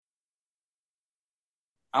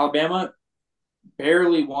Alabama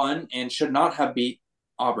barely won and should not have beat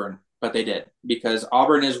Auburn, but they did because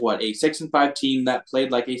Auburn is what, a 6-5 team that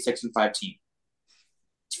played like a 6-5 team.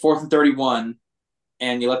 It's 4th and 31,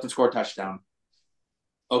 and you let them score a touchdown.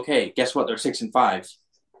 Okay, guess what? They're 6-5.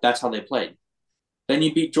 That's how they played. Then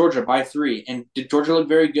you beat Georgia by 3, and did Georgia look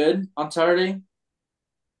very good on Saturday?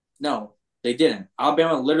 No, they didn't.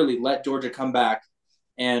 Alabama literally let Georgia come back,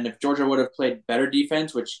 and if Georgia would have played better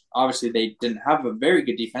defense, which obviously they didn't have a very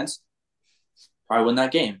good defense, probably win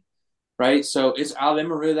that game, right? So is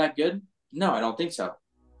Alabama really that good? No, I don't think so.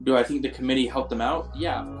 Do I think the committee helped them out?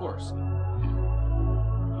 Yeah, of course.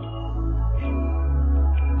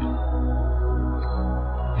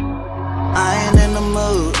 I ain't in the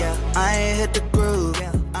mood, I ain't hit the groove,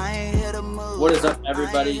 I ain't hit the mood. What is up,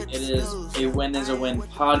 everybody? It is a Win is a Win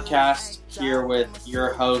podcast here with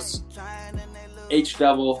your hosts, H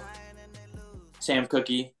Double, Sam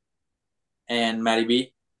Cookie, and Maddie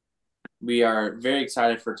B. We are very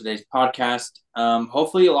excited for today's podcast.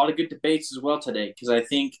 Hopefully a lot of good debates as well today, because I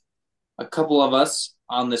think a couple of us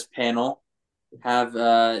on this panel have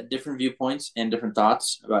different viewpoints and different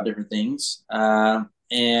thoughts about different things.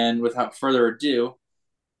 And without further ado,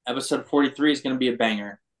 episode 43 is going to be a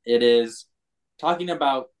banger. It is talking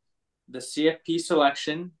about the CFP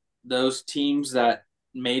selection, those teams that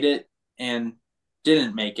made it and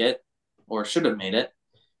didn't make it or should have made it.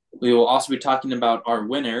 We will also be talking about our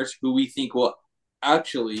winners, who we think will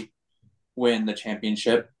actually win the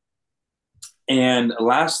championship. And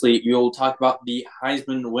lastly, we will talk about the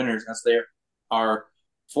Heisman winners, as there are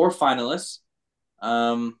 4 finalists.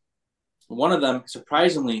 One of them,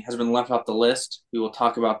 surprisingly, has been left off the list. We will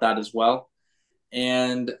talk about that as well.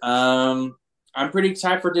 And I'm pretty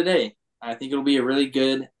excited for today. I think it'll be a really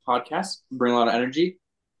good podcast, bring a lot of energy.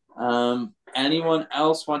 Anyone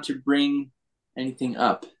else want to bring anything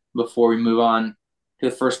up before we move on to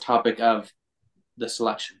the first topic of the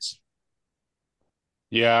selections?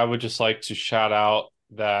 Yeah, I would just like to shout out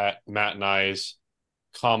that Matt and I's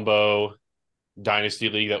combo Dynasty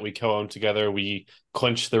League that we co-own together. We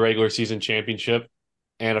clinched the regular season championship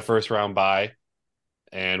and a first round bye,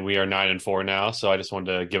 and we are 9-4 now. So I just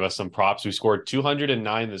wanted to give us some props. We scored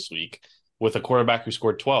 209 this week with a quarterback who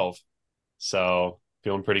scored 12. So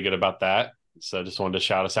feeling pretty good about that. So just wanted to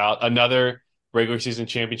shout us out. Another regular season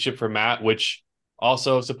championship for Matt, which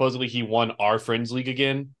also supposedly he won our Friends League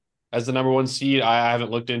again as the number 1 seed. I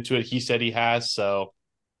haven't looked into it. He said he has. So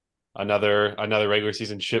another regular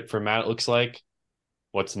season ship for Matt, it looks like.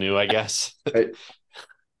 What's new, I guess.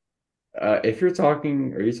 If you're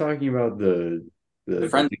talking, are you talking about the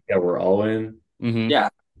friend league that we're all in? Mm-hmm. Yeah,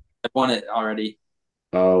 I've won it already.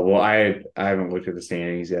 Well, I haven't looked at the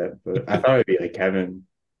standings yet, but I thought it'd be like Kevin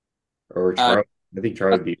or Charles. I think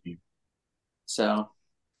Charles beat me. So,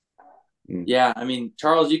 yeah, I mean,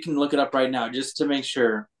 Charles, you can look it up right now just to make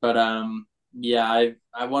sure. But yeah,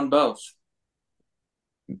 I won both.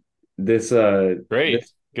 This Great.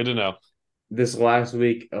 Good to know. This last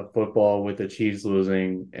week of football with the Chiefs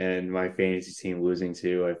losing and my fantasy team losing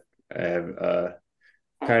too, I have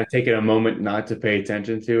kind of taken a moment not to pay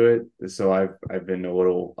attention to it. So I've been a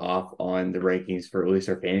little off on the rankings for at least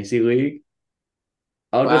our fantasy league.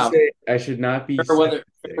 I'll Wow. just say I should not be Fair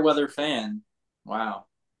weather fan. Wow.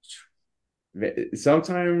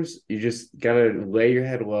 Sometimes you just gotta lay your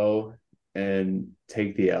head low and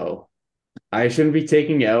take the L. I shouldn't be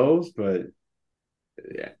taking L's, but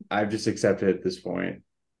yeah, I've just accepted at this point.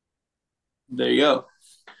 There you go.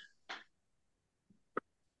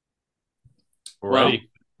 We're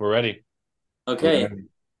ready. Okay. Okay.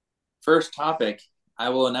 First topic I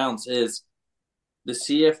will announce is the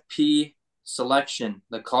CFP selection.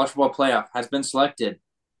 The college football playoff has been selected.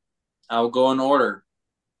 I will go in order.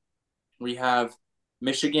 We have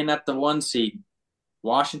Michigan at the 1 seed,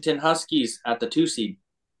 Washington Huskies at the 2 seed.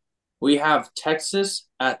 We have Texas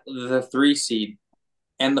at the 3 seed.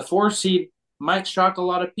 And the 4 seed might shock a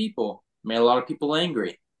lot of people, made a lot of people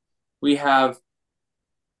angry. We have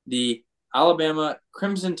the Alabama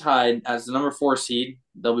Crimson Tide as the number 4 seed.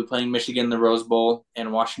 They'll be playing Michigan in the Rose Bowl,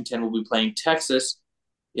 and Washington will be playing Texas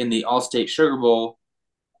in the All-State Sugar Bowl.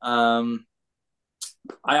 I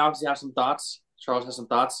obviously have some thoughts. Charles has some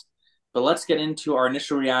thoughts. But let's get into our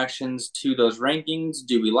initial reactions to those rankings.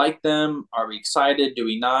 Do we like them? Are we excited? Do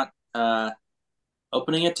we not?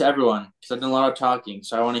 Opening it to everyone, because I've done a lot of talking,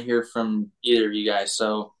 so I want to hear from either of you guys.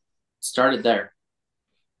 So start it there.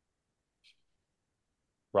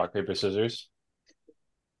 Rock, paper, scissors.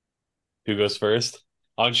 Who goes first?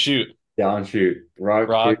 On shoot. Down shoot.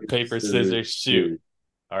 Rock, paper, scissors, shoot.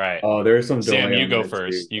 All right. Oh, there's some Sam, delay you on go that,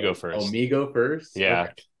 first. too. You go first. Oh, me go first? Yeah.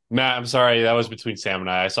 Okay. Matt, I'm sorry. That was between Sam and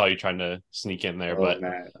I. I saw you trying to sneak in there, Oh, but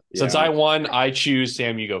Matt. since Yeah. I won, I choose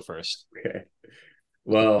Sam. You go first. Okay.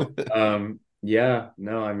 Well, yeah,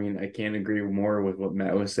 no, I mean, I can't agree more with what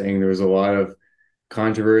Matt was saying. There was a lot of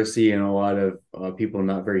controversy and a lot of people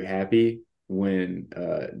not very happy when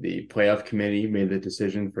the playoff committee made the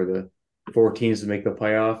decision for the four teams to make the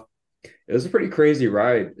playoff. It was a pretty crazy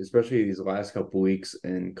ride, especially these last couple weeks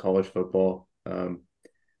in college football.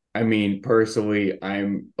 I mean, personally,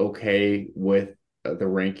 I'm okay with the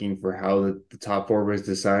ranking for how the top four was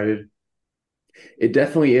decided. It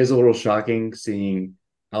definitely is a little shocking seeing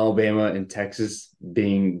Alabama and Texas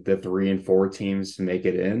being the 3 and 4 teams to make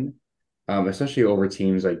it in, especially over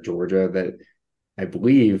teams like Georgia that I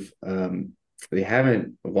believe they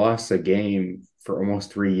haven't lost a game for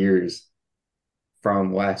almost 3 years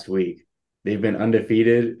from last week. They've been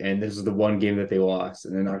undefeated, and this is the one game that they lost,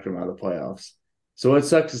 and they knocked them out of the playoffs. So it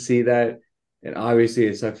sucks to see that, and obviously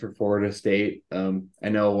it sucks for Florida State. I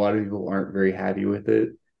know a lot of people aren't very happy with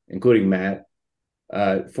it, including Matt.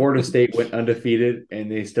 Florida State went undefeated,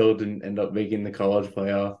 and they still didn't end up making the college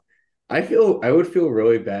playoff. I would feel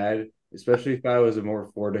really bad, especially if I was a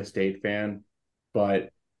more Florida State fan. But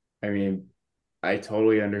I mean, I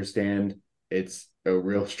totally understand it's a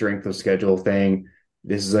real strength of schedule thing.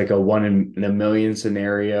 This is like a one in a million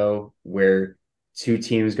scenario where two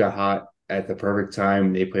teams got hot at the perfect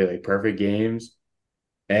time. They play like perfect games,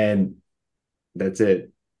 and that's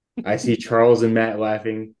it. I see Charles and Matt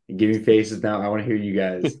laughing and giving faces now. I want to hear you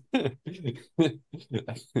guys. Let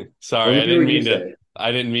Sorry, me hear what you say.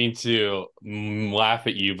 I didn't mean to laugh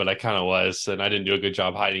at you, but I kind of was, and I didn't do a good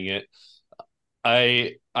job hiding it.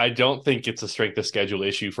 I don't think it's a strength of schedule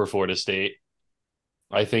issue for Florida State.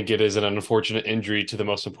 I think it is an unfortunate injury to the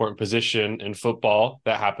most important position in football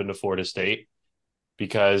that happened to Florida State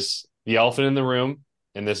because the elephant in the room,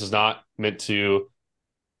 and this is not meant to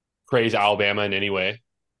praise Alabama in any way,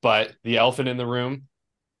 but the elephant in the room,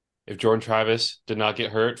 if Jordan Travis did not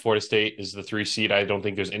get hurt, Florida State is the 3 seed. I don't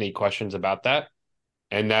think there's any questions about that.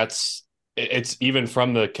 And it's even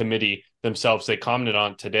from the committee themselves. They commented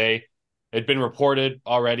on it today. It'd been reported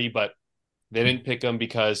already, but they didn't pick them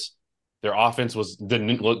because their offense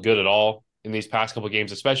didn't look good at all in these past couple of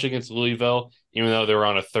games, especially against Louisville, even though they were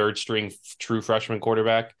on a third string true freshman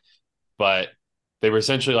quarterback. But they were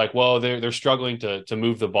essentially like, well, they're struggling to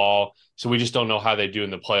move the ball, so we just don't know how they do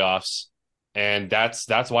in the playoffs, and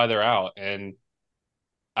that's why they're out. And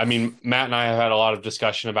I mean, Matt and I have had a lot of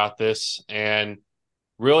discussion about this, and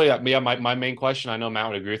really, yeah, my main question, I know Matt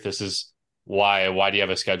would agree with this, is why do you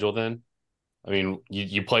have a schedule then? I mean,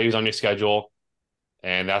 you play who's on your schedule,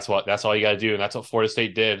 and that's all you got to do, and that's what Florida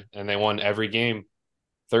State did, and they won every game,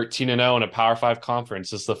 13-0 in a Power Five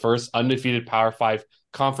conference. It's the first undefeated Power Five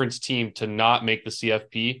conference team to not make the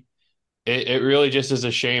CFP. It really just is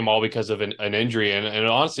a shame, all because of an injury, and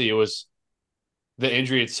honestly, it was the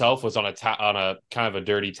injury itself was on a kind of a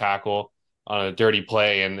dirty tackle on a dirty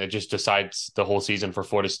play, and it just decides the whole season for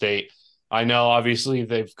Florida State. I know obviously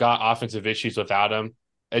they've got offensive issues without him.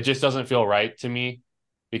 It just doesn't feel right to me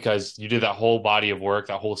because you did that whole body of work,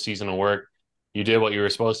 that whole season of work. You did what you were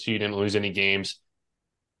supposed to. You didn't lose any games.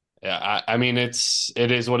 Yeah, I mean it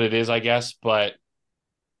is what it is, I guess. But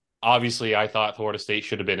obviously, I thought Florida State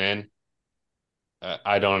should have been in.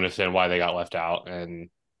 I don't understand why they got left out, and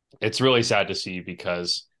it's really sad to see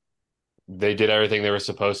because they did everything they were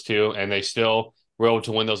supposed to, and they still were able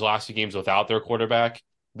to win those last few games without their quarterback.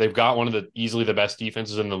 They've got one of the easily the best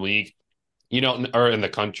defenses in the league, or in the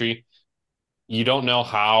country. You don't know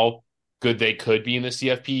how good they could be in the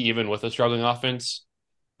CFP, even with a struggling offense,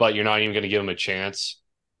 but you're not even going to give them a chance.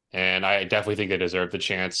 And I definitely think they deserve the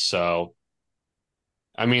chance. So,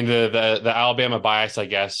 I mean, the Alabama bias, I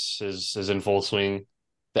guess, is in full swing.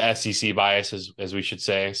 The SEC bias, as we should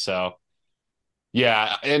say. So,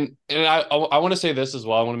 yeah, and I want to say this as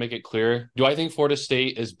well. I want to make it clear. Do I think Florida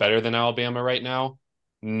State is better than Alabama right now?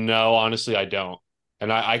 No, honestly, I don't.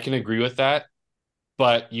 And I can agree with that,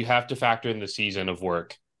 but you have to factor in the season of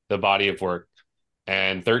work, the body of work.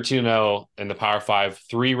 And 13-0 in the Power Five,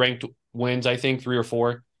 3 ranked wins, I think, 3 or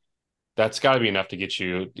 4. That's got to be enough to get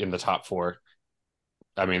you in the top 4.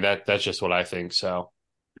 I mean, that's just what I think. So,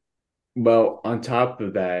 Well, on top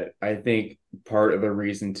of that, I think part of the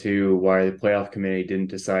reason too why the playoff committee didn't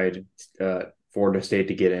decide Florida State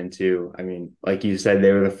to get into, I mean, like you said,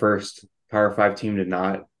 they were the first Power Five team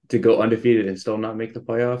to go undefeated and still not make the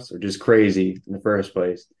playoffs, which is crazy in the first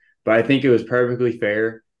place. But I think it was perfectly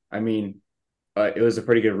fair. I mean, it was a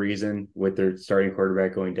pretty good reason with their starting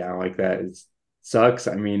quarterback going down like that. It sucks.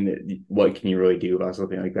 I mean, what can you really do about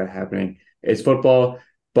something like that happening? It's football,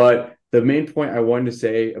 but the main point I wanted to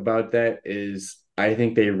say about that is I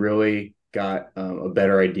think they really got a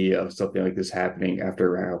better idea of something like this happening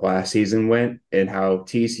after how last season went and how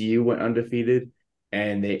TCU went undefeated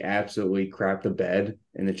and they absolutely crapped the bed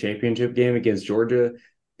in the championship game against Georgia.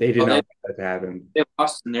 They did Oh, not want that to happen. they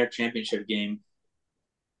lost in their championship game.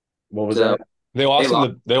 What was So that? they lost.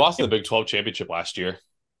 They lost in the Big 12 championship last year.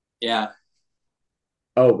 Yeah,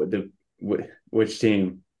 Oh, which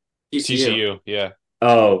team? TCU. TCU, yeah.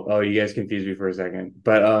 Oh, you guys confused me for a second.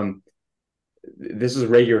 But this is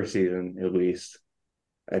regular season at least,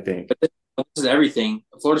 I think. But this is everything.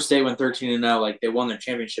 Florida State went 13-0. Like they won their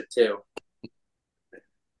championship too.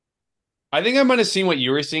 I think I might have seen what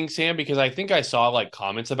you were seeing, Sam, because I think I saw like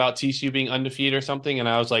comments about TCU being undefeated or something, and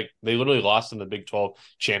I was like, they literally lost in the Big 12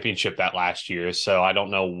 championship that last year. So I don't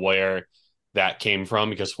know where that came from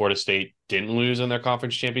because Florida State didn't lose in their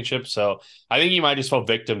conference championship. So I think you might just fall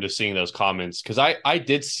victim to seeing those comments because I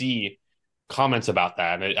did see comments about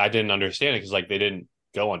that and I didn't understand it because like they didn't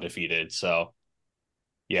go undefeated. So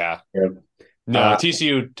yeah. Yeah. No,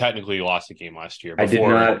 TCU technically lost the game last year I did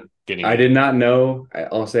before not getting I in. did not know.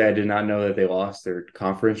 I'll say I did not know that they lost their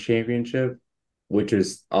conference championship, which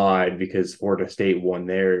is odd because Florida State won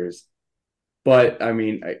theirs. But I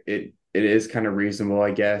mean, it is kind of reasonable,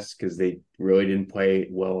 I guess, because they really didn't play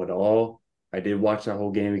well at all. I did watch that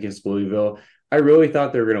whole game against Louisville. I really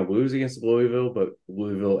thought they were going to lose against Louisville, but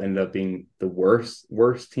Louisville ended up being the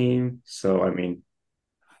worst team. So I mean,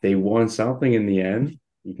 they won something in the end.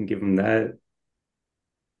 You can give them that.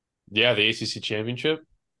 Yeah, the ACC championship.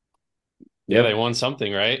 Yeah, they Yep, won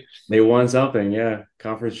something, right? they won something. Yeah,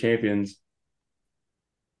 conference champions.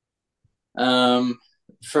 Um,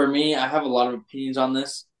 for me, I have a lot of opinions on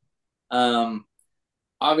this. Um,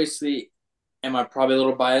 obviously, am I probably a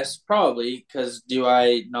little biased? Probably, because do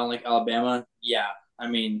I not like Alabama? Yeah. I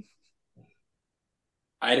mean,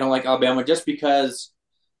 I don't like Alabama just because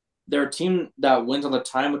they're a team that wins all the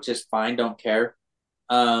time, which is fine, don't care.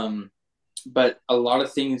 Um, but a lot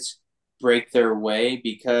of things break their way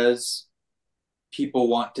because people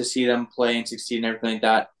want to see them play and succeed and everything like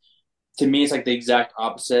that. To me, it's like the exact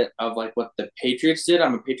opposite of like what the Patriots did.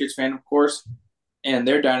 I'm a Patriots fan, of course, and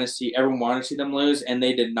their dynasty, everyone wanted to see them lose, and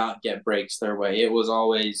they did not get breaks their way. It was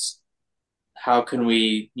always how can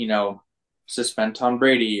we, suspend Tom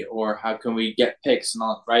Brady or how can we get picks and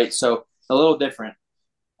all right. So a little different.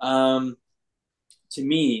 Um, to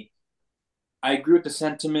me, I agree with the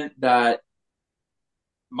sentiment that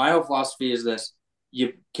my whole philosophy is this: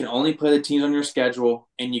 you can only play the teams on your schedule,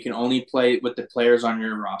 and you can only play with the players on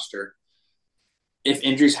your roster. If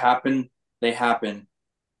injuries happen, they happen,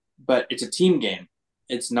 but it's a team game.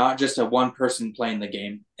 It's not just a one person playing the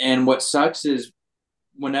game. And what sucks is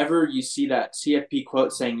whenever you see that CFP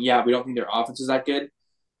quote saying, "Yeah, we don't think their offense is that good,"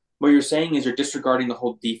 what you're saying is you're disregarding the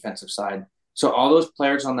whole defensive side. So all those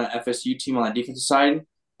players on that FSU team on that defensive side,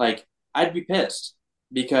 like I'd be pissed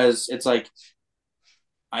because it's like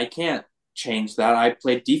I can't change that. I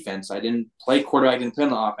played defense. I didn't play quarterback. I didn't play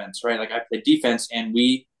on the offense, right? Like I played defense, and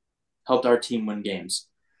we helped our team win games,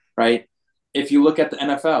 right? If you look at the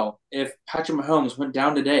NFL, if Patrick Mahomes went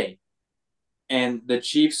down today and the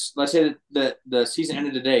Chiefs, let's say that the season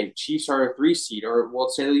ended today, Chiefs are a 3 seed, or we'll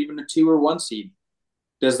say even a 2 or 1 seed.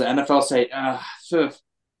 Does the NFL say,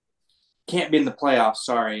 can't be in the playoffs?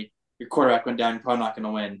 Sorry, your quarterback went down. You're probably not going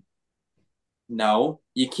to win. No,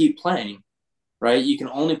 you keep playing, right? You can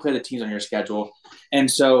only play the teams on your schedule. And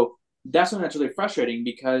so that's something that's really frustrating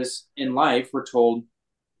because in life, we're told,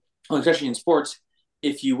 well, especially in sports,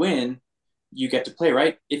 if you win, you get to play,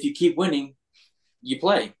 right? If you keep winning, you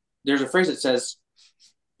play. There's a phrase that says,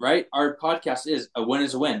 right? Our podcast is a win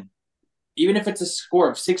is a win. Even if it's a score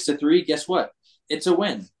of 6-3, guess what? It's a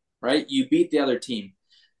win, right? You beat the other team.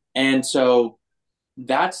 And so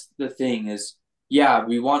that's the thing is, yeah,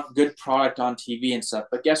 we want good product on TV and stuff,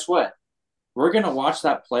 but guess what? We're going to watch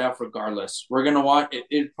that playoff regardless. We're going to watch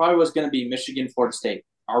it probably was going to be Michigan, Florida State.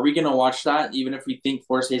 Are we going to watch that even if we think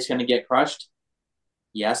Florida State's going to get crushed?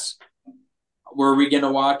 Yes. Were we going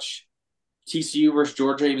to watch TCU versus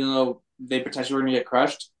Georgia even though they potentially were going to get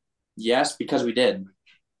crushed? Yes, because we did.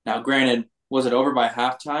 Now, granted, was it over by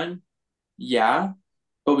halftime? Yeah,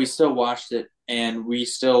 but we still watched it and we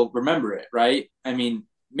still remember it, right? I mean,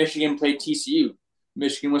 Michigan played TCU.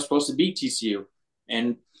 Michigan was supposed to beat TCU,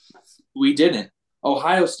 and we didn't.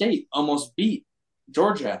 Ohio State almost beat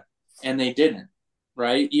Georgia, and they didn't,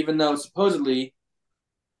 right? Even though supposedly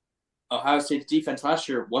Ohio State's defense last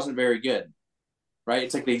year wasn't very good, right?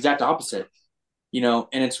 It's like the exact opposite, and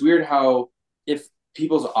it's weird how if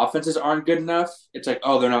people's offenses aren't good enough, it's like,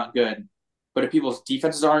 oh, they're not good. But if people's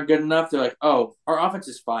defenses aren't good enough, they're like, oh, our offense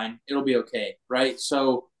is fine. It'll be okay, right?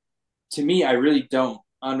 So to me, I really don't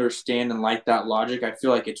understand and like that logic. I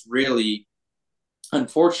feel like it's really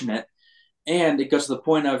unfortunate. And it goes to the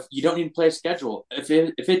point of you don't need to play a schedule. If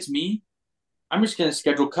it's me, I'm just going to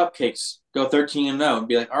schedule cupcakes, go 13-0, and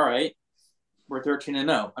be like, all right, we're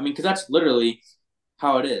 13-0. I mean, because that's literally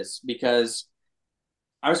how it is. Because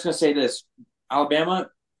I was going to say this: Alabama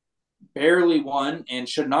barely won and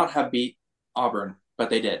should not have beat Auburn, but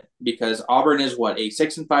they did because Auburn is what, a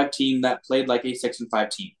 6-5 team that played like a 6-5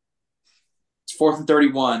 team. It's 4th and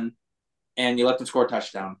 31, and you let them score a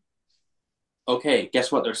touchdown. Okay,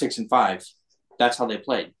 guess what? They're 6-5. That's how they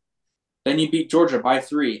played. Then you beat Georgia by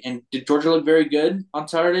 3. And did Georgia look very good on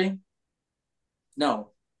Saturday?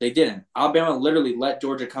 No, they didn't. Alabama literally let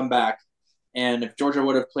Georgia come back. And if Georgia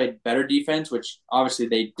would have played better defense, which obviously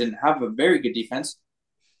they didn't have a very good defense,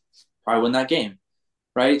 probably win that game,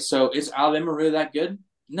 right? So is Alabama really that good?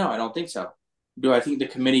 No, I don't think so. Do I think the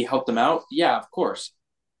committee helped them out? Yeah, of course.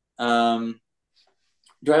 Do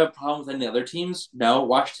I have a problem with any other teams? No.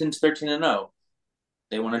 Washington's 13-0.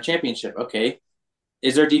 They won a championship. Okay.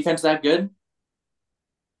 Is their defense that good?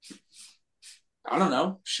 I don't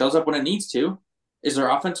know. Shows up when it needs to. Is their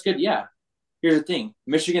offense good? Yeah. Here's the thing.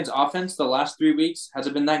 Michigan's offense the last 3 weeks, has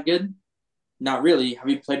it been that good? Not really. Have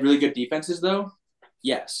you played really good defenses, though?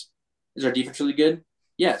 Yes. Is our defense really good?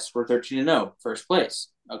 Yes. We're 13-0, first place.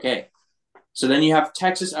 Okay. So then you have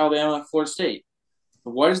Texas, Alabama, Florida State.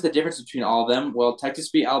 What is the difference between all of them? Well, Texas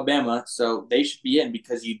beat Alabama, so they should be in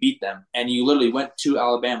because you beat them. And you literally went to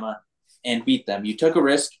Alabama and beat them. You took a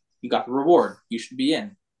risk. You got the reward. You should be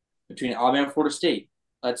in. Between Alabama and Florida State,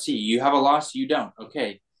 let's see. You have a loss. You don't.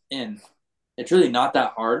 Okay, in. It's really not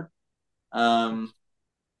that hard.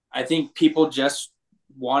 I think people just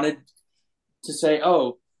wanted to say,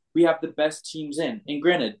 oh, we have the best teams in. And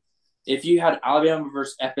granted, if you had Alabama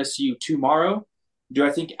versus FSU tomorrow, do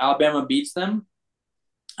I think Alabama beats them?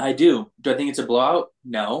 I do. Do I think it's a blowout?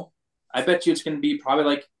 No. I bet you it's going to be probably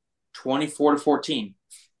like 24-14.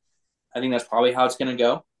 I think that's probably how it's going to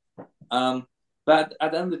go. But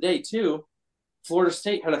at the end of the day, too, Florida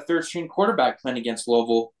State had a third-string quarterback playing against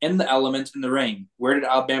Louisville in the elements in the rain. Where did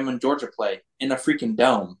Alabama and Georgia play? In a freaking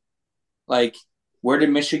dome. Like, where did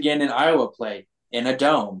Michigan and Iowa play? In a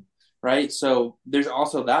dome, right? So there's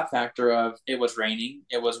also that factor of it was raining,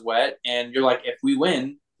 it was wet, and you're like, if we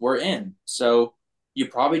win, we're in. So you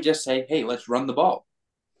probably just say, hey, let's run the ball.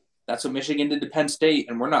 That's what Michigan did to Penn State,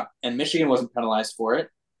 and we're not. And Michigan wasn't penalized for it.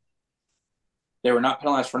 They were not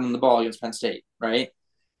penalized for running the ball against Penn State, right?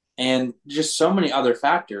 And just so many other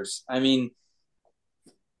factors. I mean,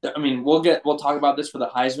 we'll talk about this for the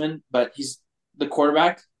Heisman, but he's the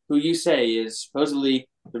quarterback who you say is supposedly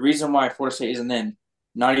the reason why Florida State isn't in,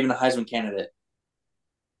 not even a Heisman candidate.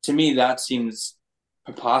 To me, that seems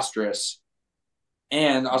preposterous.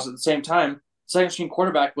 And also at the same time, second string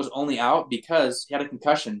quarterback was only out because he had a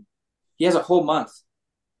concussion. He has a whole month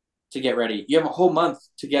to get ready. You have a whole month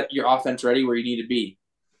to get your offense ready where you need to be.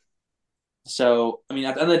 So, I mean,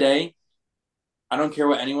 at the end of the day, I don't care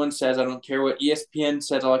what anyone says. I don't care what ESPN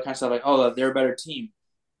says, all that kind of stuff. Like, oh, they're a better team.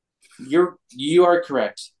 You are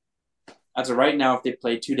correct. As of right now, if they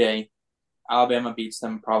play today, Alabama beats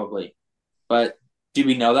them probably. But do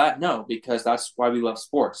we know that? No, because that's why we love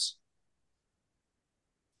sports.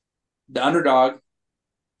 The underdog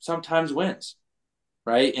sometimes wins,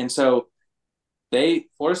 right? And so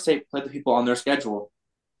Florida State played the people on their schedule,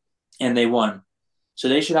 and they won. So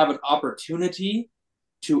they should have an opportunity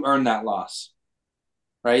to earn that loss,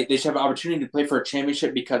 right? They should have an opportunity to play for a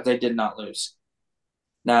championship because they did not lose.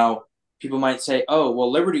 Now, people might say, oh,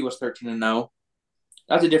 well, Liberty was 13-0.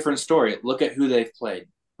 That's a different story. Look at who they've played,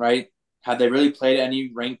 right? Have they really played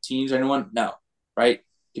any ranked teams or anyone? No, right?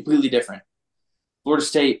 Completely different. Florida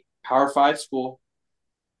State, Power 5 school,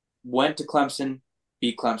 went to Clemson,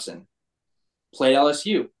 beat Clemson. Played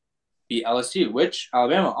LSU, beat LSU, which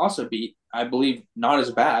Alabama also beat. I believe not as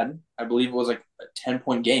bad. I believe it was like a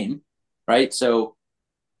 10-point game, right? So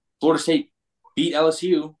Florida State beat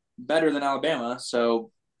LSU better than Alabama,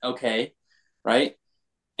 so okay, right?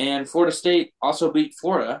 And Florida State also beat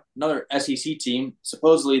Florida, another SEC team,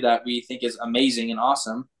 supposedly that we think is amazing and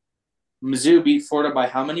awesome. Mizzou beat Florida by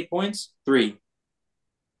how many points? 3.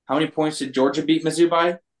 How many points did Georgia beat Mizzou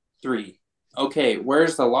by? 3. Okay,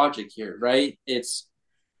 where's the logic here, right? It's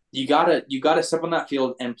you gotta step on that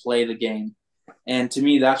field and play the game. And to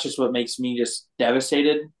me, that's just what makes me just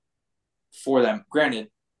devastated for them. Granted,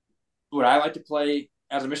 would I like to play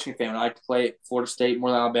as a Michigan fan? Would I like to play Florida State more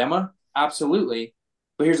than Alabama? Absolutely.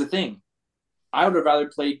 But here's the thing. I would have rather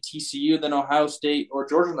played TCU than Ohio State or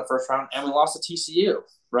Georgia in the first round, and we lost to TCU,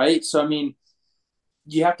 right? So, I mean,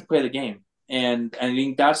 you have to play the game. And I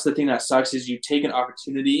think that's the thing that sucks is you take an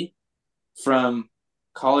opportunity from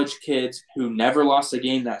college kids who never lost a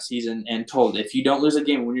game that season and told if you don't lose a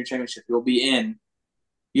game, win your championship, you'll be in.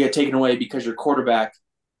 You get taken away because your quarterback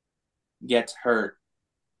gets hurt,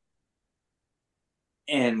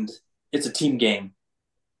 and it's a team game,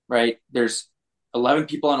 right? There's 11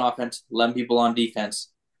 people on offense, 11 people on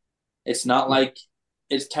defense. It's not like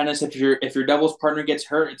it's tennis. If your doubles partner gets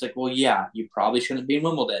hurt, it's like, well, yeah, you probably shouldn't be in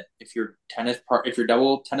Wimbledon. If your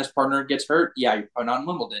double tennis partner gets hurt, yeah, you're probably not in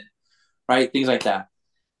Wimbledon, right? Things like that.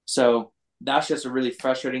 So that's just a really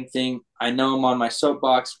frustrating thing. I know I'm on my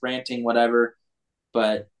soapbox, ranting, whatever,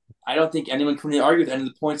 but I don't think anyone can really argue with any of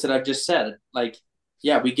the points that I've just said. Like,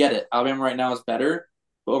 yeah, we get it. Alabama right now is better,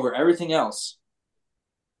 but over everything else,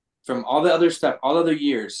 from all the other stuff, all the other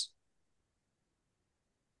years,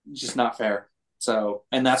 it's just not fair. So,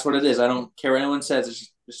 and that's what it is. I don't care what anyone says.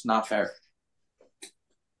 It's just not fair.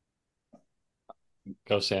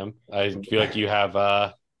 Go, Sam. I feel like you have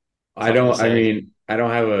I something to don't, I say. mean, I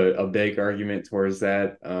don't have a big argument towards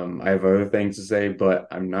that. I have other things to say, but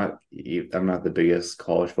I'm not the biggest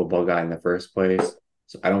college football guy in the first place.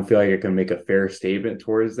 So I don't feel like I can make a fair statement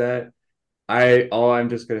towards that. All I'm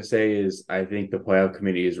just gonna say is I think the playoff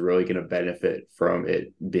committee is really gonna benefit from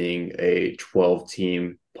it being a 12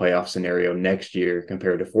 team playoff scenario next year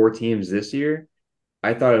compared to 4 teams this year.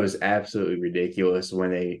 I thought it was absolutely ridiculous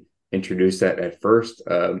when they introduced that at first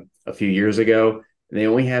a few years ago. And they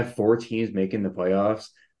only have 4 teams making the playoffs.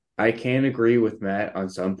 I can agree with Matt on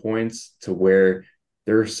some points to where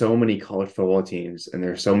there are so many college football teams and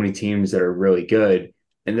there are so many teams that are really good,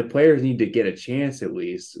 and the players need to get a chance at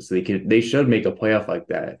least, so they should make a playoff like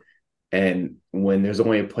that. And when there's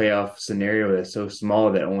only a playoff scenario that's so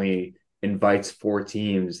small that only invites 4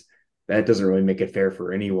 teams, that doesn't really make it fair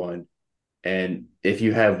for anyone. And if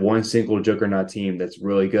you have one single juggernaut team that's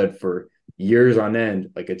really good for years on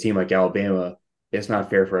end, like a team like Alabama, it's not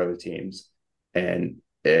fair for other teams. And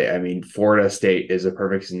I mean, Florida State is a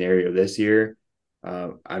perfect scenario this year.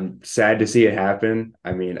 I'm sad to see it happen.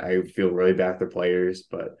 I mean, I feel really bad for players,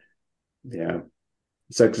 but yeah,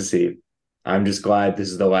 it sucks to see. I'm just glad this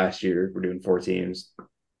is the last year we're doing 4 teams.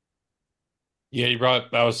 Yeah, you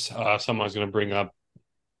brought that was something I was going to bring up.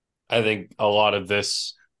 I think a lot of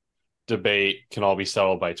this debate can all be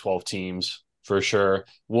settled by 12 teams for sure.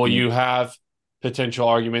 Will Mm. you have potential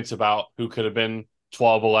arguments about who could have been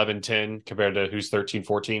 12, 11, 10 compared to who's 13,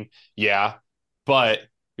 14? Yeah. But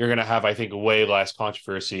you're going to have, I think, way less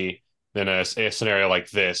controversy than a scenario like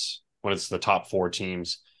this when it's the top 4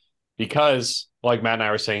 teams. Because, like Matt and I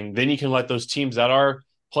were saying, then you can let those teams that are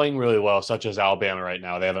playing really well, such as Alabama right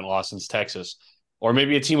now, they haven't lost since Texas, or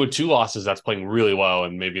maybe a team with 2 losses that's playing really well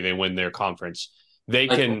and maybe they win their conference. They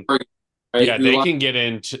Like can Oregon, right? yeah, Who they lost can get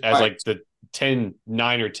in as twice? like the 10,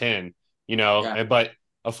 9 or 10, Yeah. but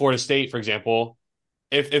a Florida State, for example,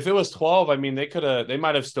 if it was 12, I mean, they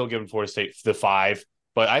might have still given Florida State the 5,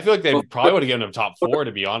 but I feel like they Well, probably would have given them top 4,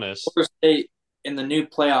 to be honest. Florida State in the new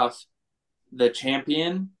playoff, the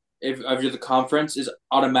champion if of the conference is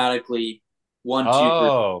automatically 1, 2, 3.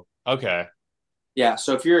 Oh, okay. Yeah.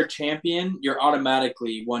 So if you're a champion, you're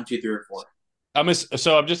automatically 1, 2, 3, or 4.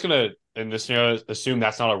 So I'm just gonna in this scenario assume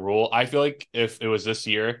that's not a rule. I feel like if it was this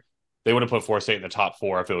year, they would have put Florida State in the top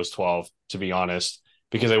 4 if it was 12, to be honest,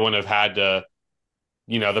 because they wouldn't have had to,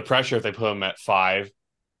 the pressure if they put them at 5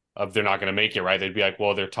 of they're not going to make it, right? They'd be like,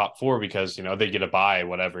 well, they're top 4 because, they get a bye,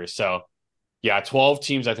 whatever. So, yeah, 12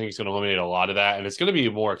 teams, I think, is going to eliminate a lot of that. And it's going to be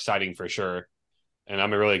more exciting for sure. And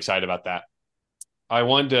I'm really excited about that. I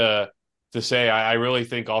wanted to say, I really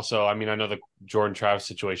think also, I mean, I know the Jordan Travis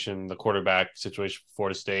situation, the quarterback situation for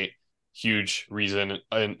Florida State, huge reason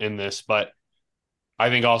in this. But I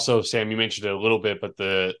think also, Sam, you mentioned it a little bit, but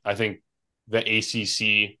I think the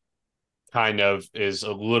ACC kind of is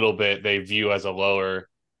a little bit they view as a lower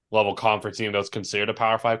level conference, even though it's considered a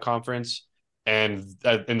Power Five conference. And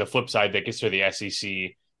in the flip side, they consider the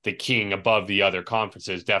SEC the king above the other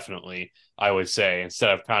conferences. Definitely, I would say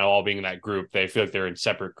instead of kind of all being in that group, they feel like they're in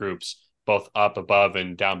separate groups, both up above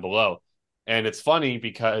and down below. And it's funny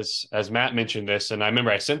because as Matt mentioned this, and I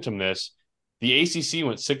remember I sent him this, the ACC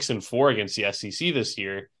went 6-4 against the SEC this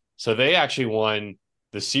year, so they actually won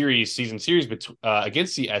the season series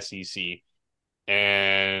against the SEC.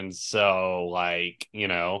 And so, like,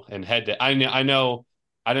 and head to I know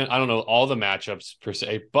I don't know all the matchups per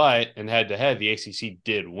se, but in head to head, the ACC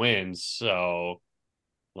did win. So,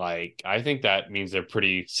 like, I think that means they're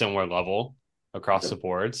pretty similar level across the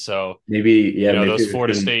board. So, Maybe, yeah, maybe those they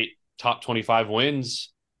Florida shouldn't State top 25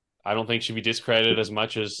 wins, I don't think should be discredited as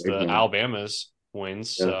much as the Alabama's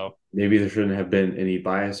wins. Yeah. So Maybe there shouldn't have been any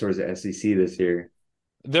bias towards the SEC this year.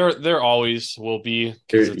 there always will be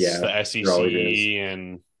because There, it's yeah, the there always is. SEC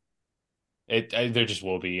and There just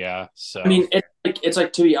will be, yeah. I So mean, it's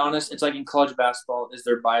like to be honest, it's like in college basketball, is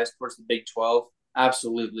there bias towards the Big 12?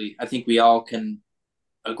 Absolutely. I think we all can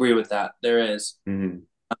agree with that. There is. Mhm.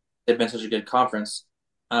 They've been such a good conference.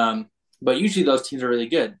 Um, but usually those teams are really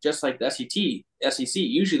good. Just like the SEC,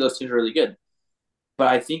 usually those teams are really good. But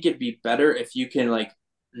I think it'd be better if you can like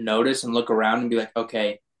notice and look around and be like,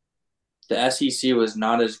 okay, the SEC was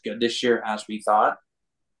not as good this year as we thought.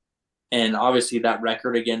 And obviously that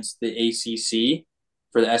record against the ACC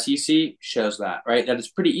for the SEC shows that, right? That it's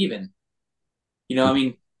pretty even. I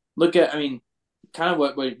mean, I mean, kind of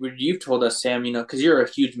what you've told us, Sam, because you're a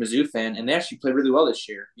huge Mizzou fan, and they actually played really well this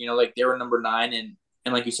year. Like they were number nine,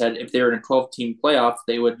 and like you said, if they were in a 12-team playoff,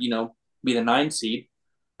 they would, be the 9 seed.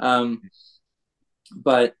 Um,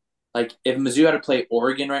 but like if Mizzou had to play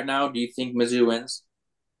Oregon right now, do you think Mizzou wins?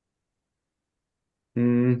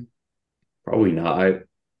 Mm, probably not.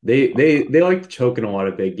 They like to choke in a lot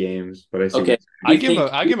of big games, but I see what Okay. Do you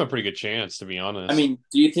think? I give him a pretty good chance, to be I honest. mean,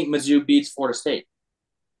 do you think Mizzou beats Florida State?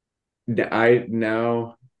 I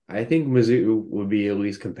now I think Mizzou would be at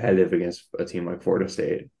least competitive against a team like Florida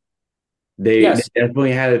State. They Yes.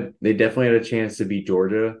 definitely had a chance to beat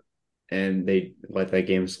Georgia, and they let that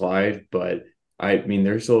game slide. But I mean,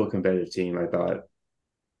 they're still a competitive team, I thought.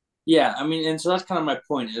 Yeah. I mean, and so that's kind of my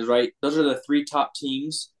point is right. Those are the three top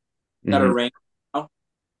teams that are Hmm. ranked now.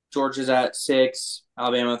 Georgia's at 6,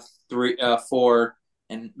 Alabama 4,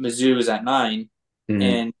 and Mizzou is at 9.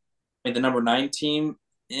 Hmm. And the number 9 team,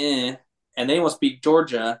 and they almost beat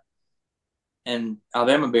Georgia, and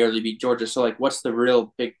Alabama barely beat Georgia. So like, what's the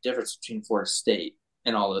real big difference between Florida State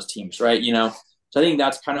and all those teams, right? So I think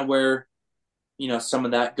that's kind of where some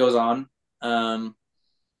of that goes on. Um,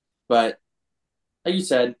 but like you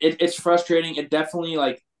said, it's frustrating. It definitely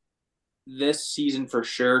like this season for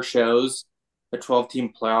sure shows the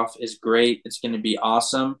 12-team playoff is great. It's going to be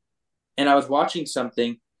awesome. And I was watching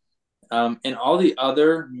something in all the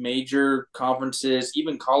other major conferences,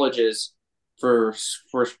 even colleges for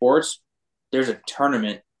sports. There's a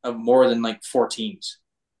tournament of more than like 4 teams.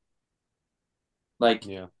 Like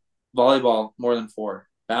Yeah. volleyball, more than four.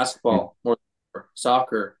 Basketball, more than four.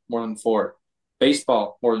 Soccer, more than four.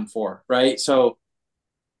 Baseball, more than four. Right. So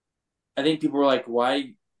I think people were like,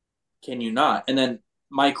 "Why can you not?" And then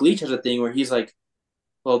Mike Leach has a thing where he's like,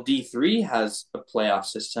 "Well, D3 has a playoff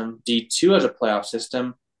system. D2 has a playoff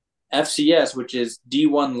system. FCS, which is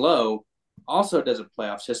D1 low, also does a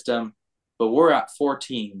playoff system, but we're at 4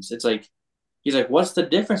 teams." It's like he's like, "What's the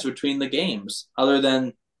difference between the games other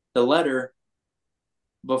than the letter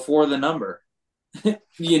before the number?"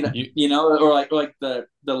 You or like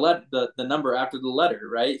the number after the letter,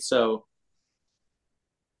 right? So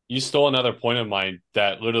you stole another point of mine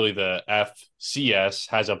that literally the FCS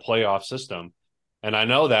has a playoff system. And I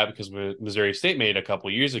know that because Missouri State made it a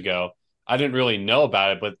couple years ago. I didn't really know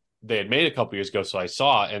about it, but they had made it a couple years ago, so I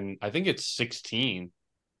saw it, and I think it's 16.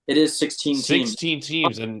 it is 16 teams, 16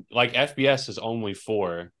 teams, and like FBS is only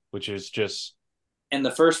four, which is just and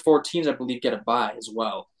the first 4 teams, I believe, get a bye as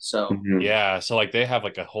well. So Hmm. yeah. So like they have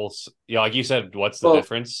like a whole yeah, like you said, what's the well,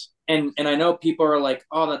 difference? and I know people are like,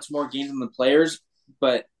 "Oh, that's more games than the players,"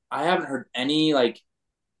 but I haven't heard any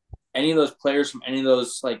of those players from any of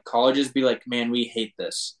those like colleges be like, "Man, we hate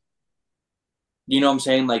this." You know what I'm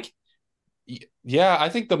saying? Like, Yeah, I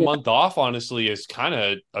think the yeah, month off honestly is kind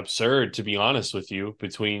of absurd to be honest with you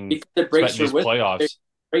between because it breaks your these rhythm. It playoffs.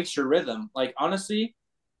 breaks your rhythm. Like honestly,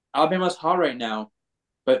 Alabama's hot right now,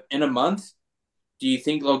 but in a month, do you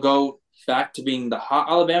think they'll go back to being the hot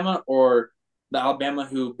Alabama or the Alabama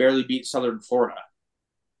who barely beat Southern Florida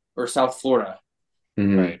or South Florida?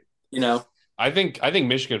 Hmm. Right. You know, I think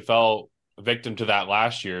Michigan fell victim to that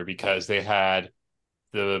last year because they had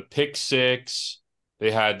the pick six,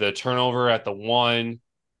 they had the turnover at the one,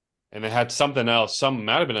 and they had something else. Some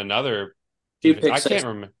might have been another two defense. pick I can't six.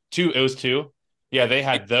 remember. Two, it was two. Yeah, they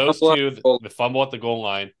And had those fumble. two, the fumble at the goal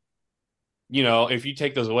line. If you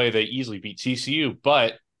take those away, they easily beat TCU,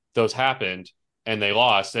 but those happened and they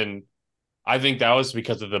lost. And I think that was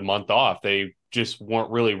because of the month off. They just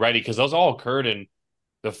weren't really ready because those all occurred in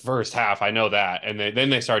the first half. I know that. And then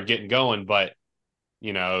they started getting going, but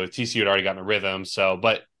TCU had already gotten a rhythm. So,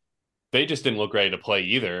 but they just didn't look ready to play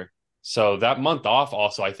either. So that month off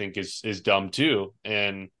also I think is dumb too.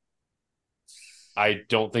 And I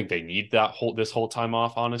don't think they need this whole time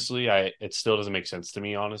off, honestly. It still doesn't make sense to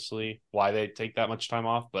me, honestly, why they take that much time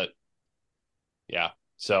off. But yeah.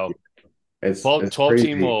 So It's 12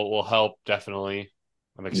 team crazy. will help definitely.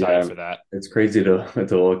 I'm excited Yeah, for that. it's crazy to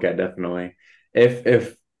to look at, definitely.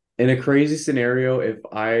 If in a crazy scenario, if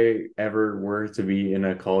I ever were to be in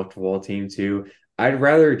a college football team too, I'd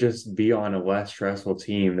rather just be on a less stressful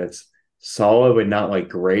team that's solid, but not like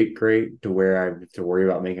great to where I have to worry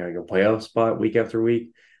about making like a playoff spot week after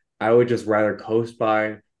week. I would just rather coast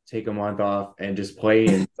by, take a month off, and just play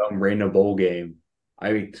in some random bowl game.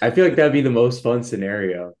 I feel like that'd be the most fun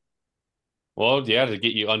scenario. Well, yeah, to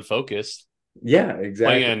get you unfocused. Yeah, Playing in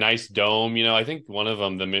exactly. a nice dome, I think one of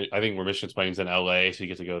them, I think where Michigan's playing is in LA, so you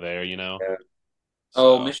get to go there, Yeah.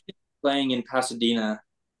 Oh, So, Michigan playing in Pasadena.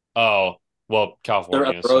 oh, well, They're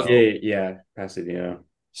at California. the Rose So, Bowl. Yeah, Pasadena.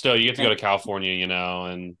 still, you get to go And to California,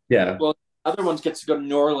 and Yeah. well, other ones get to go to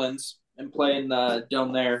New Orleans and play in the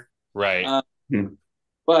dome there. right. Um, Hmm.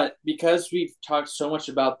 but because we've talked so much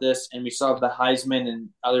about this and we saw the Heisman and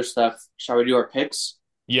other stuff, shall we do our picks?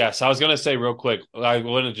 Yes, I was gonna say real quick. I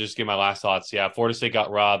want to just give my last thoughts. Yeah, Florida State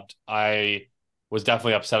got robbed. I was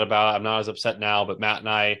definitely upset about it. I'm not as upset now, but Matt and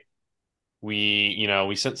I, we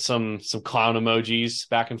sent some clown emojis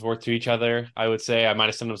back and forth to each other. I would say I might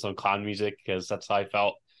have sent them some clown music because that's how I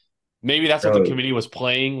felt. Maybe that's what the Really? committee was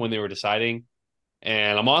playing when they were deciding.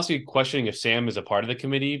 And I'm honestly questioning if Sam is a part of the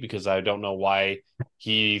committee because I don't know why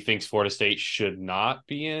he thinks Florida State should not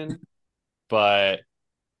be in. But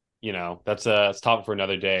that's a topic for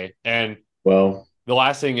another day. And Well, the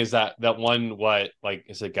last thing is that one, what, like,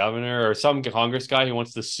 is it governor or some Congress guy who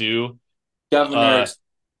wants to sue Governor, uh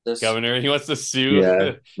this governor, he wants to sue yeah,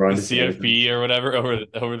 the Ron DeSantis. CFP or whatever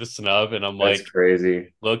over the snub, and I'm That's like,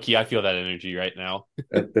 crazy. low key, I feel that energy right now.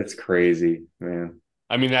 That's crazy, man.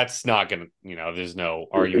 I mean, that's not gonna, there's no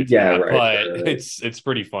argument to Yeah, that, right, but right, right. it's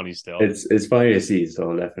pretty funny still. It's funny to see,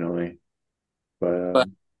 so definitely. But but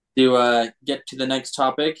to get to the next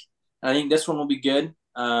topic, I think this one will be good.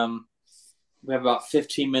 We have about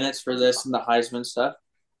 15 minutes for this and the Heisman stuff.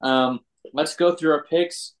 Um, let's go through our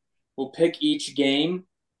picks. We'll pick each game.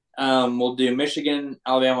 We'll do Michigan,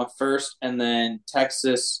 Alabama first, and then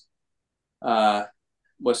Texas, uh,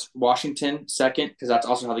 was Washington second, because that's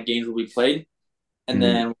also how the games will be played. And mhm.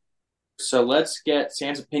 then, so let's get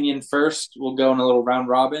Sam's opinion first. We'll go in a little round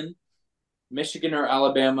robin. Michigan or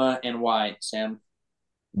Alabama, and why, Sam?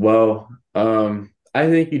 Well, I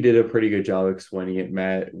think you did a pretty good job explaining it,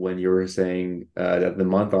 Matt, when you were saying that the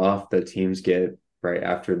month off that teams get right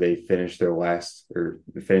after they finish their last or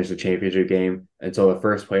finish the championship game until the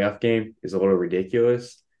first playoff game is a little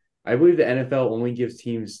ridiculous. I believe the NFL only gives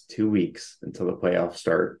teams 2 weeks until the playoffs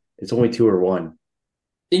start. It's only two or one.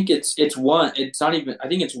 I think it's one. It's not even. I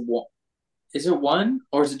think it's one. Is it one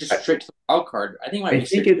or is it just I, straight to the wild card? I think it might I be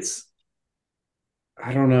think straight.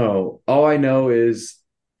 I don't know. All I know is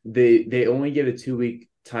they only get a 2 week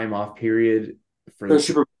time off period for To the the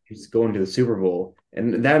Super. teams going to the Super Bowl,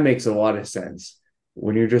 and that makes a lot of sense.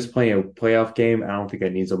 When you're just playing a playoff game, I don't think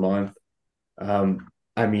that needs a month.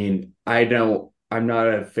 I mean, I don't. I'm not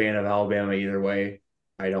a fan of Alabama either way.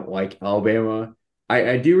 I don't like Alabama.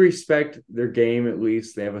 I do respect their game at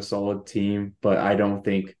least. They have a solid team, but I don't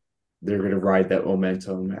think they're going to ride that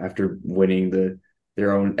momentum after winning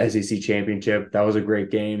their own SEC championship. That was a great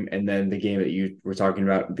game, and then the game that you were talking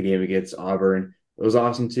about, the game against Auburn, it was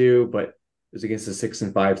awesome too. But it was against a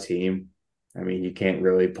 6-5 team. I mean, you can't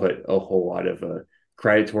really put a whole lot of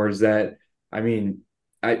credit towards that. I mean,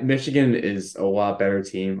 Michigan is a lot better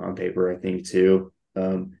team on paper, I think, too.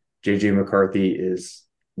 JJ McCarthy is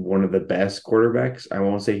one of the best quarterbacks. I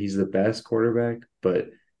won't say he's the best quarterback, but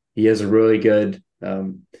he has a really good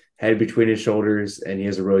head between his shoulders, and he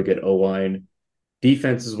has a really good O line.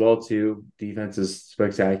 Defense as well, too. Defense is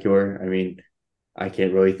spectacular. I mean, I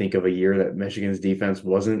can't really think of a year that Michigan's defense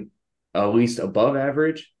wasn't at least above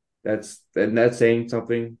average. That's saying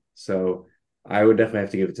something. So I would definitely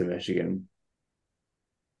have to give it to Michigan.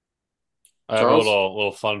 I have a Charles?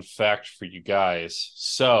 little fun fact for you guys.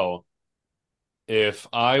 So, if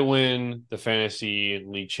I win the fantasy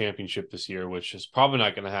league championship this year, which is probably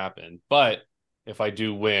not going to happen, but if I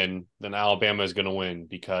do win, then Alabama is going to win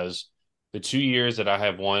because the 2 years that I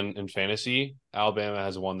have won in fantasy, Alabama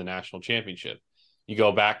has won the national championship. You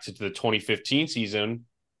go back to the 2015 season,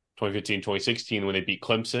 2015, 2016, when they beat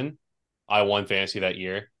Clemson, I won fantasy that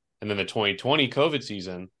year. And then the 2020 COVID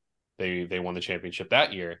season, they won the championship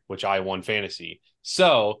that year, which I won fantasy.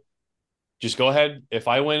 So just go ahead. If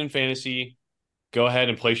I win in fantasy, go ahead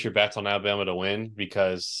and place your bets on Alabama to win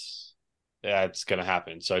because that's going to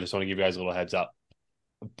happen. So I just want to give you guys a little heads up.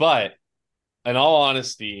 But in all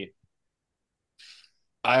honesty,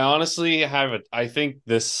 I honestly have it. I think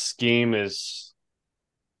this game is.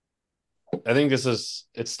 I think this is.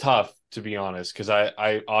 It's tough to be honest because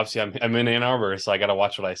I obviously I'm in Ann Arbor, so I got to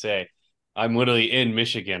watch what I say. I'm literally in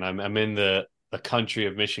Michigan. I'm in the country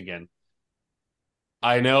of Michigan.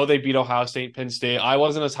 I know they beat Ohio State, Penn State. I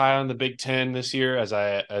wasn't as high on the Big Ten this year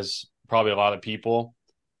as probably a lot of people.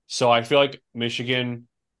 So I feel like Michigan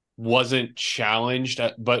wasn't challenged,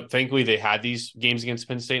 but thankfully they had these games against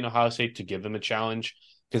Penn State and Ohio State to give them a challenge.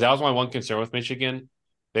 Because that was my one concern with Michigan.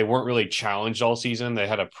 They weren't really challenged all season. They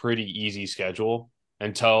had a pretty easy schedule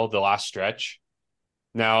until the last stretch.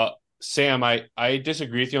 Now, Sam, I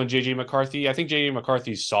disagree with you on JJ McCarthy. I think JJ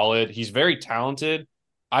McCarthy's solid. He's very talented.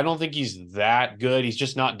 I don't think he's that good. He's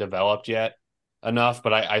just not developed yet enough,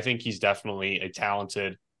 but I think he's definitely a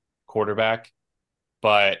talented quarterback.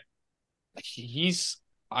 But he's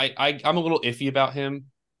I'm a little iffy about him.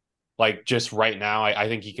 Like just right now, I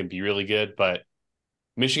think he can be really good, but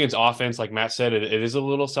Michigan's offense, like Matt said, it is a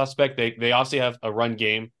little suspect. They obviously have a run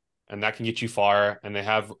game, and that can get you far. And they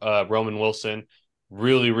have Roman Wilson,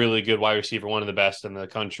 really, really good wide receiver, one of the best in the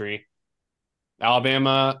country.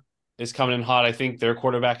 Alabama is coming in hot. I think their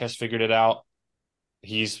quarterback has figured it out.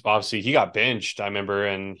 He got benched, I remember,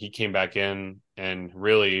 and he came back in and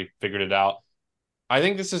really figured it out. I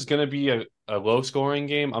think this is going to be a low scoring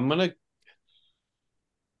game.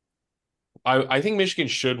 I think Michigan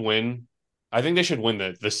should win. I think they should win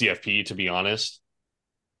the CFP, to be honest.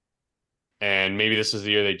 And maybe this is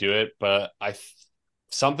the year they do it, but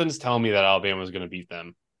something's telling me that Alabama is going to beat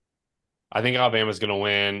them. I think Alabama is going to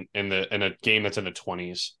win in a game that's in the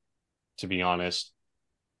 20s, to be honest,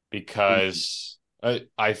 because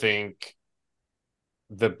I think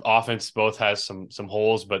the offense both has some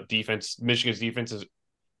holes, but Michigan's defense is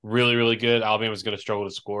really, really good. Alabama's going to struggle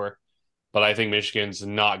to score, but I think Michigan's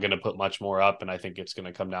not going to put much more up, and I think it's going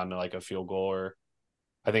to come down to like a field goal, or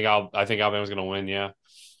I think Alabama's going to win, yeah.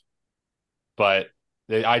 But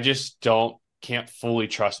I just can't fully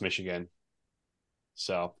trust Michigan.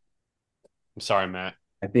 So I'm sorry, Matt.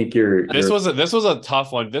 I think This was a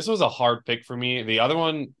tough one. This was a hard pick for me. The other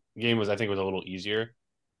game was, I think, was a little easier,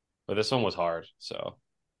 but this one was hard. So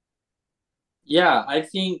Yeah, I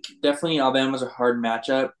think definitely Alabama's a hard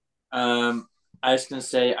matchup. I was gonna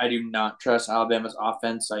say I do not trust Alabama's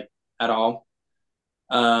offense like at all.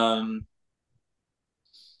 Um,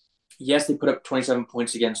 yes, they put up 27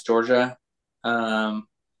 points against Georgia, um,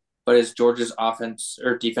 but is Georgia's offense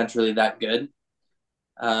or defense really that good?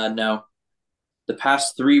 No. The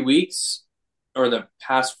past 3 weeks or the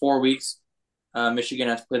past 4 weeks, Michigan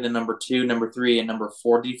has played the number 2, number 3, and number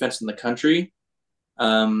 4 defense in the country.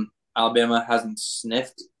 Alabama hasn't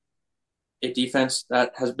sniffed a defense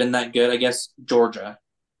that has been that good. I guess Georgia,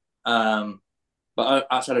 but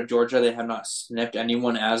outside of Georgia, they have not sniffed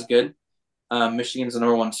anyone as good. Michigan's the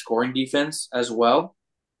number 1 scoring defense as well,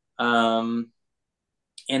 and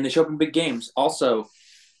they show up in big games. Also,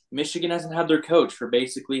 Michigan hasn't had their coach for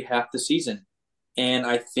basically half the season. And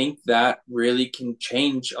I think that really can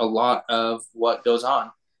change a lot of what goes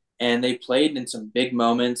on. And they played in some big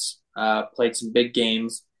moments, played some big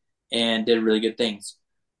games, and did really good things.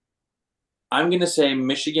 I'm going to say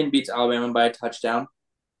Michigan beats Alabama by a touchdown.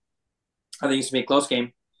 I think it's going to be a close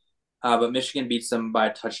game, but Michigan beats them by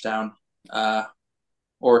a touchdown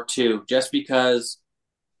or 2, just because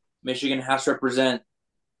Michigan has to represent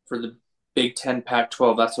for the Big Ten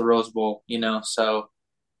Pac-12. That's the Rose Bowl, so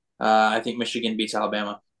I think Michigan beats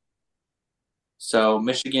Alabama. So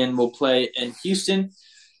Michigan will play in Houston.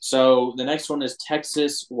 So the next one is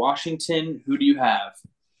Texas, Washington. Who do you have?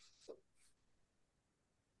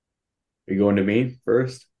 Are you going to me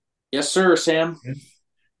first? Yes, sir, Sam.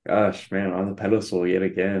 Gosh, man, on the pedestal yet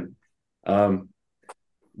again.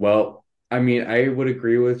 Well, I mean, I would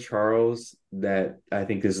agree with Charles that I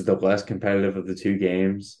think this is the less competitive of the two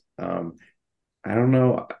games. I don't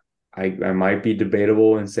know. I might be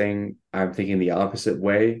debatable in saying I'm thinking the opposite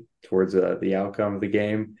way towards the outcome of the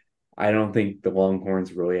game. I don't think the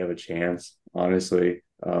Longhorns really have a chance, honestly.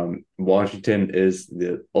 Washington is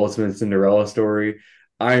the ultimate Cinderella story.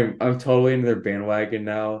 I'm totally into their bandwagon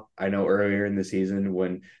now. I know earlier in the season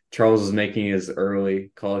when Charles was making his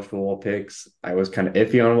early college football picks, I was kind of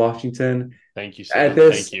iffy on Washington. Thank you, Sam.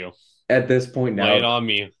 Thank you. At this point now, lay it on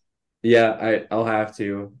me. Yeah, I'll have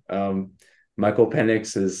to. Michael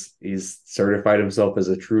Penix he's certified himself as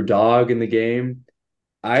a true dog in the game.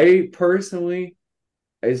 I personally,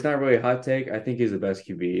 it's not really a hot take. I think he's the best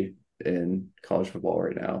QB in college football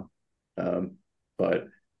right now. But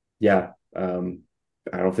yeah,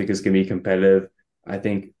 I don't think it's going to be competitive. I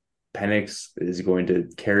think Penix is going to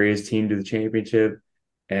carry his team to the championship,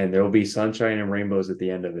 and there will be sunshine and rainbows at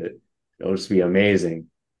the end of it. It'll just be amazing.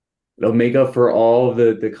 It'll make up for all of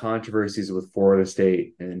the controversies with Florida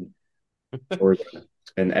State and Georgia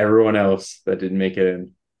and everyone else that didn't make it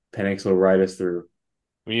in. Penix will ride us through.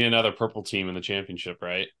 We need another purple team in the championship,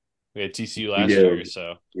 right? We had TCU last year,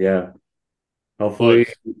 so yeah. Hopefully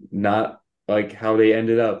not like how they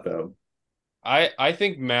ended up, though. I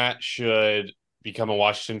think Matt should become a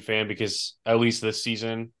Washington fan because at least this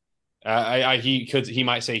season He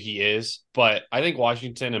might say he is, but I think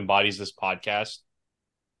Washington embodies this podcast.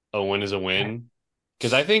 A win is a win.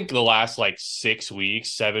 Because I think the last like 6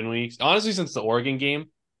 weeks, 7 weeks, honestly, since the Oregon game,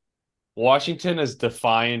 Washington has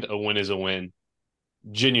defined a win is a win.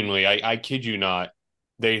 Genuinely, I kid you not.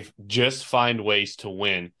 They just find ways to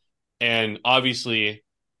win. And obviously,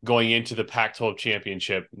 going into the Pac-12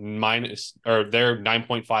 championship, they're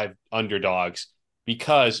 9.5 underdogs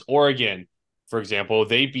because Oregon, for example,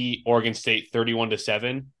 they beat Oregon State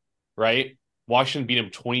 31-7, right? Washington beat them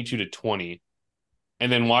 22-20.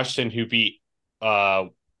 And then Washington, who beat uh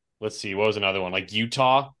let's see, what was another one? Like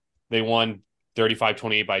Utah, they won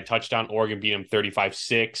 35-28 by a touchdown. Oregon beat them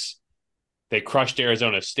 35-6. They crushed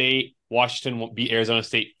Arizona State. Washington beat Arizona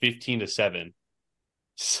State 15-7.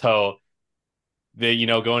 So they,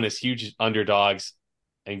 going as huge underdogs.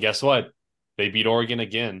 And guess what? They beat Oregon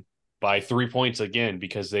again by 3 points again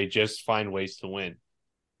because they just find ways to win.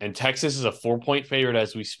 And Texas is a 4-point favorite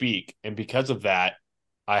as we speak. And because of that,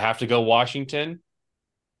 I have to go Washington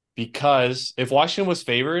because if Washington was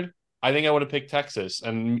favored, I think I would have picked Texas.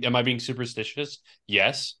 And am I being superstitious?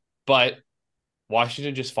 Yes. But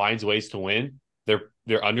Washington just finds ways to win.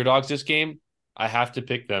 They're underdogs this game. I have to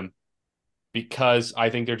pick them because I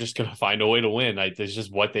think they're just going to find a way to win. It's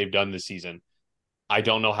just what they've done this season. I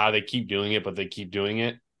don't know how they keep doing it, but they keep doing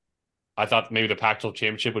it. I thought maybe the Pac-12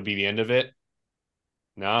 championship would be the end of it.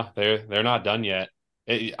 No, they're not done yet.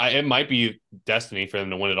 It might be destiny for them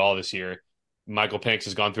to win it all this year. Michael Penix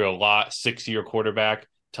has gone through a lot. 6-year quarterback,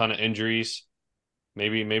 ton of injuries.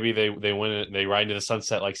 Maybe they win it. They ride into the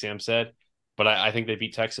sunset, like Sam said. But I think they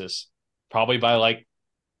beat Texas probably by like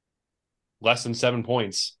less than 7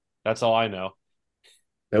 points. That's all I know.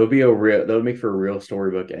 That would make for a real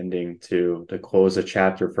storybook ending to close a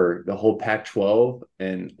chapter for the whole Pac-12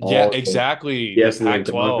 and Yeah, all exactly. The yes, they've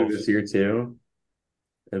gone through Pac-12. this year too.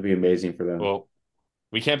 That'd be amazing for them. Well,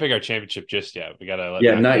 we can't pick our championship just yet. We gotta let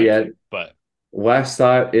Yeah, Matt not Nagy yet. pick. But Last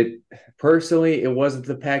thought, it personally, it wasn't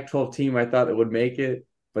the Pac-12 team I thought that would make it,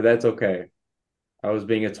 but that's okay. I was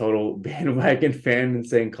being a total bandwagon fan and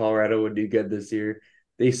saying Colorado would do good this year.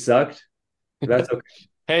 They sucked, but that's okay.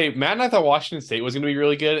 hey, Matt and I thought Washington State was gonna be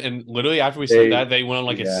really good, and literally after we said They, that, they went on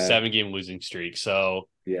like a yeah, 7-game losing streak. So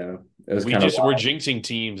yeah, it was we kind of just we're wild. jinxing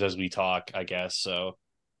teams as we talk, I guess. So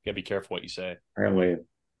you gotta be careful what you say. Apparently,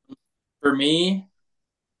 For me,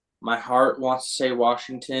 my heart wants to say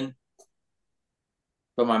Washington,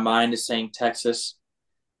 but my mind is saying Texas.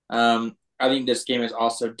 I think this game is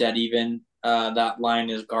also dead even. That line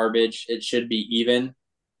is garbage. It should be even.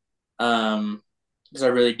 Because I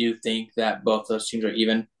really do think that both those teams are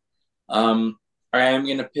even. I am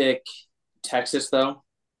gonna pick Texas though.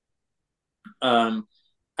 Um,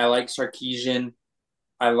 I like Sarkeesian.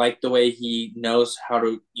 I like the way he knows how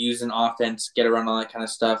to use an offense, get around all that kind of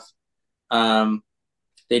stuff. Um,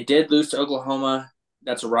 they did lose to Oklahoma.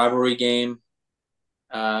 That's a rivalry game.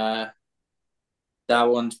 Uh, that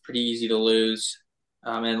one's pretty easy to lose.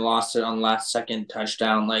 And lost it on last second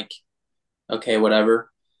touchdown. Like, okay,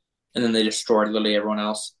 whatever. And then they destroyed literally everyone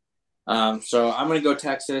else. So I'm gonna go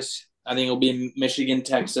Texas. I think it'll be Michigan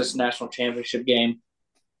Texas national championship game.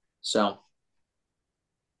 So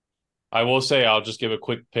I will say I'll just give a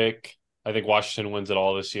quick pick. I think Washington wins it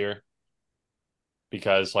all this year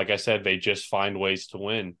because, like I said, they just find ways to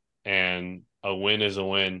win, and a win is a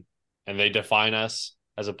win, and they define us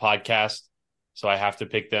as a podcast. So I have to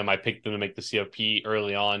pick them. I picked them to make the CFP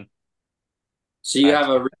early on. so you That's have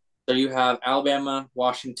a so you have Alabama,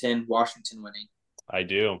 Washington, Washington winning. I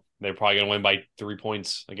do. They're probably going to win by 3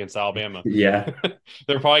 points against Alabama. yeah,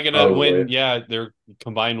 They're probably going to probably, win. Yeah, their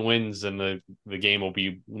combined wins and the game will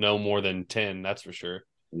be no more than 10. That's for sure.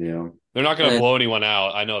 yeah. They're not going And to then, blow anyone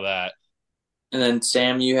out. I know that. and then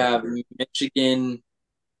Sam, you have Michigan,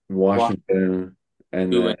 Washington Washington,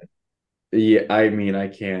 and then win. yeah, I mean, I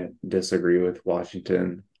can't disagree with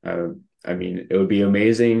Washington. I mean, it would be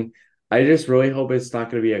amazing. I just really hope it's not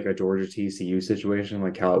going to be like a Georgia TCU situation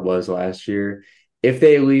like how it was last year. If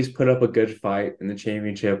they at least put up a good fight in the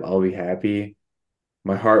championship, I'll be happy.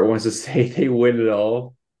 My heart wants to say they win it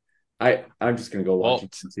all. I'm just gonna go Well,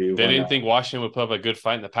 Washington too. they Why didn't not? think Washington would put up a good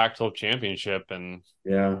fight in the Pac-12 championship, and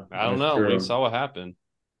Yeah, I don't that's know. We true. saw what happened.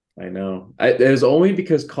 I know. It was only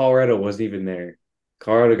because Colorado wasn't even there.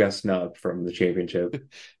 Colorado got snubbed from the championship.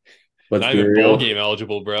 Let's Not be even bowl real. game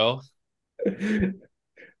eligible, bro.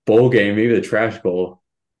 Bowl game, maybe the trash bowl.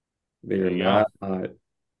 They There are you go. not hot.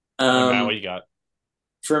 And Matt, what Um, you got?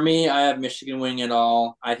 for me, I have Michigan winning it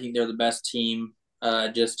all. I think they're the best team,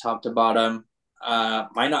 just top to bottom.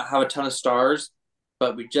 Might not have a ton of stars,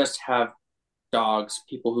 but we just have dogs,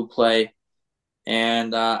 people who play.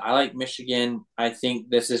 And I like Michigan. I think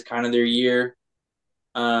this is kind of their year.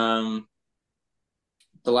 Um,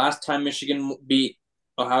 the last time Michigan beat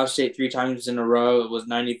Ohio State 3 times in a row, it was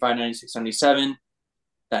 95, 96, 97.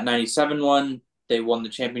 That 97 one, they won the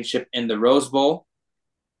championship in the Rose Bowl.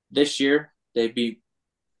 This year, they beat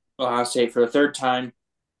Ohio State for the third time,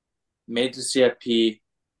 made it to CFP.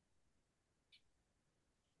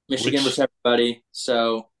 Michigan Which versus everybody.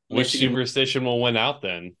 So which Michigan, superstition will win out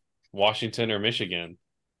then? Washington or Michigan?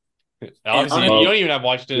 and Obviously, honestly, you don't Well, even have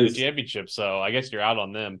Washington in the this, championship, so I guess you're out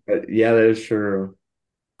on them. yeah, that is true.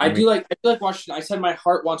 I mean, I do like Washington. I said my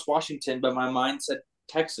heart wants Washington, but my mind said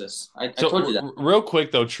Texas. I So, told you that. real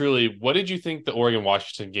quick though, truly, what did you think the Oregon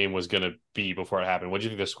Washington game was going to be before it happened? What did you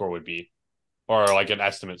think the score would be, or like an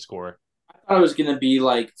estimate score? I thought it was going to be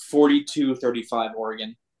like 42-35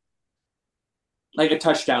 Oregon, like a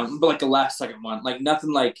touchdown, but like a last second one, like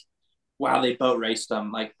nothing like wow they boat raced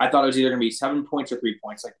them. Like I thought it was either going to be 7 points or 3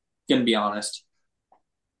 points. Like gonna be honest.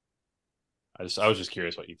 I was just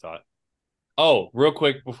curious what you thought. Oh, real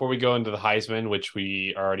quick before we go into the Heisman, which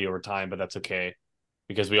we are already over time, but that's okay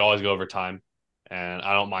because we always go over time, and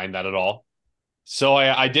I don't mind that at all. So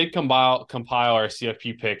I did compile our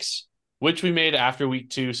CFP picks, which we made after week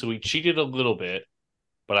 2, so we cheated a little bit,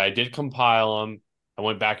 but I did compile them. I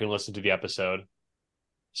went back and listened to the episode.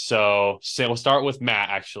 So we'll start with Matt,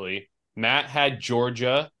 actually. Matt had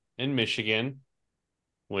Georgia and Michigan,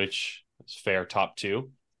 which is fair, top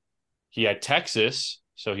two. He had Texas,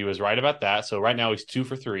 so he was right about that. So right now he's 2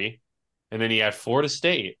 for 3. And then he had Florida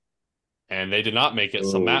State, and they did not make it.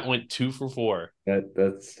 So oh, Matt went 2 for 4.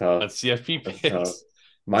 that's tough. That's CFP That's tough. picks.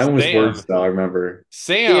 Mine was worse Sam, though. I remember.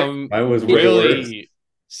 CF Sam Mine was way worse. really,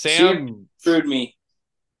 CF Sam, screwed me.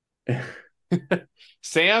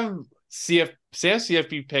 Sam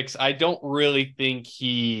CFP picks. I don't really think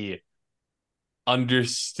he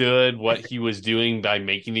understood what he was doing by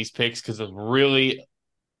making these picks because it's really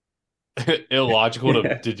illogical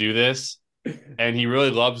to do this. And he really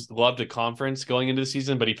loved the conference going into the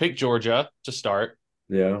season, but he picked Georgia to start,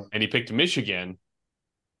 Yeah. and he picked Michigan,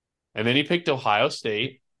 and then he picked Ohio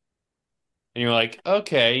State. And you're like,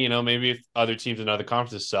 okay, maybe if other teams in other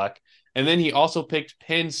conferences suck. And then he also picked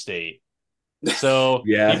Penn State. So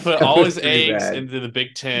he Yeah, put that all was his pretty eggs bad. into the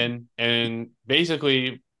Big Ten, and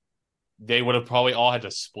basically they would have probably all had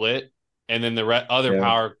to split, and then the other Yeah.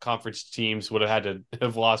 power conference teams would have had to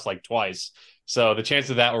have lost like twice. So the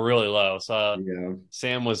chances of that were really low. So Yeah.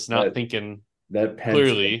 Sam was not That thinking that Penn State.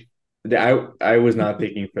 clearly. I was not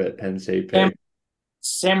thinking for that Penn State Sam, pick.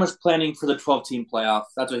 Sam was planning for the 12-team playoff.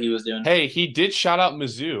 That's what he was doing. Hey, he did shout out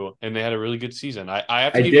Mizzou, and they had a really good season. I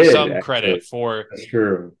have to I give you did some actually. credit for That's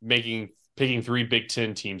true. picking 3 Big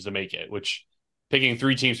Ten teams to make it, which picking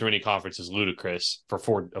 3 teams from any conference is ludicrous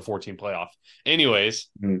for a 14 playoff. Anyways,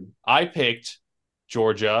 Hmm. I picked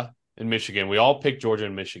Georgia and Michigan. We all picked Georgia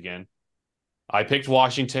and Michigan. I picked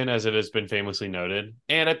Washington, as it has been famously noted,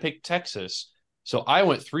 and I picked Texas. So I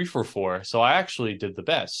went 3 for 4. So I actually did the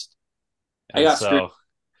best. I And got screwed. so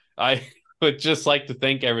I would just like to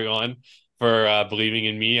thank everyone for believing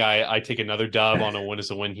in me. I take another dub on a win is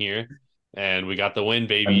a win here, and we got the win,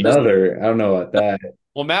 baby. Another. I don't know about that.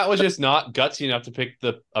 Well, Matt was just not gutsy enough to pick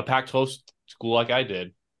a Pac-12 school like I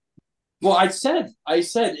did. Well, I said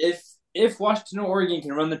if Washington or Oregon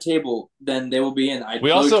can run the table, then they will be in. I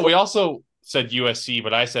We literally also told we also said USC,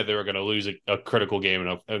 but I said they were going to lose a critical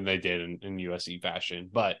game, and they did in USC fashion.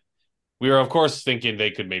 But we were, of course, thinking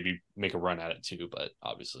they could maybe make a run at it too, but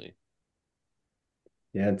obviously.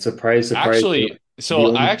 Yeah, and surprise, surprise. Actually, so The I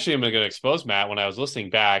only actually am going to expose Matt when I was listening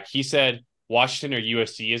back. He said Washington or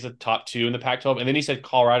USC is the top 2 in the Pac-12, and then he said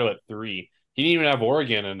Colorado at 3. He didn't even have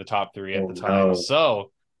Oregon in the top 3 at oh the time. no.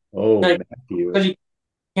 So Oh, because Matthew. you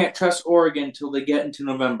can't trust Oregon until they get into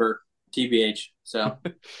November. TBH. So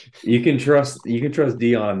You can trust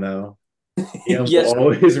Dion though. Dion will yes,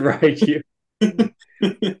 always write you.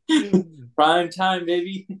 prime time,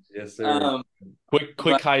 baby. Yes, sir. Um, quick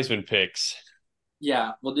but Heisman picks.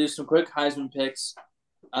 yeah, we'll do some quick Heisman picks.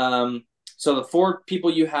 So the 4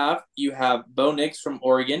 people you have Bo Nix from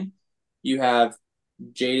Oregon, you have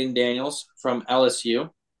Jaden Daniels from LSU,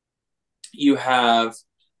 you have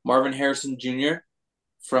Marvin Harrison Jr.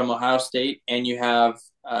 from Ohio State, and you have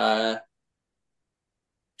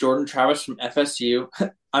Jordan Travis from FSU.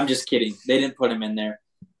 I'm just kidding. They didn't put him in there.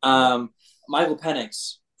 Michael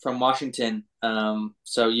Penix from Washington.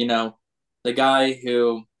 So the guy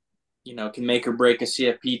who can make or break a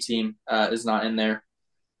CFP team is not in there.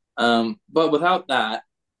 But without that,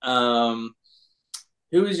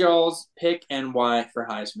 who is y'all's pick and why for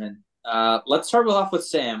Heisman? Let's start off with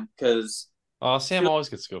Sam because Sam always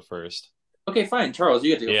gets to go first. Okay, fine. Charles,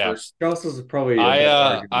 you get to go Yeah. first. Charles is probably a better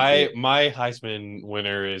argument too. My Heisman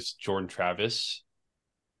winner is Jordan Travis.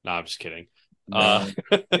 No, I'm just kidding. Uh,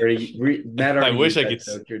 No, Matt I already wish used I that could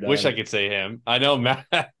joke. You're wish I done. could say him. I know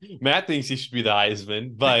Matt thinks he should be the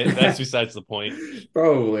Heisman, but that's besides the point.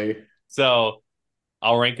 Probably. So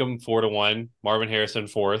I'll rank him 4-1. Marvin Harrison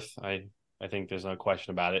fourth. I think there's no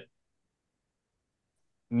question about it.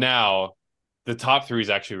 Now, the top three is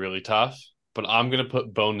actually really tough, but I'm gonna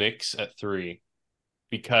put Bo Nix at 3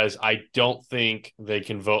 because I don't think they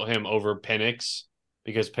can vote him over Penix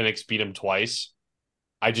because Penix beat him twice.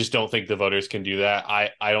 I just don't think the voters can do that.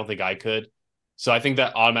 I don't think I could. So I think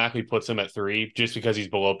that automatically puts him at 3 just because he's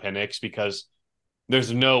below Penix because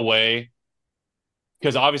there's no way.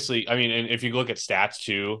 Because obviously, I mean, and if you look at stats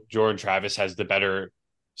too, Jordan Travis has the better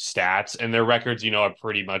stats and their records, are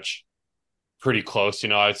pretty much pretty close,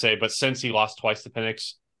 I would say. But since he lost twice to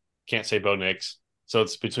Penix, can't say Bo Nix. So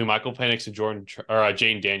it's between Michael Penix and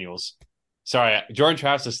Jane Daniels. Sorry, Jordan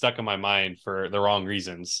Travis is stuck in my mind for the wrong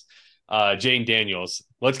reasons. Jane Daniels.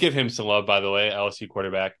 Let's give him some love, by the way, LSU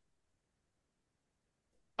quarterback.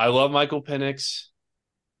 I love Michael Penix.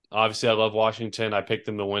 Obviously, I love Washington. I picked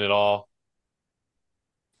them to win it all.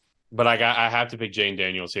 But I have to pick Jane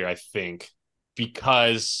Daniels here, I think,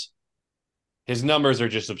 because his numbers are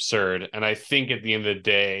just absurd. And I think at the end of the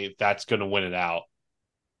day, that's going to win it out.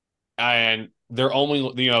 And they're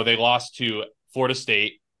only, they lost to Florida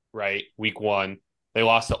State, right? Week 1. They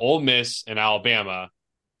lost to Ole Miss and Alabama,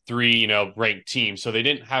 3, ranked teams. So they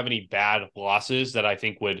didn't have any bad losses that I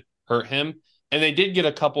think would hurt him. And they did get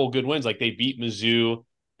a couple good wins. Like they beat Mizzou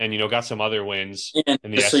and, got some other wins And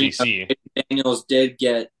in the just so you know, SEC. Daniels did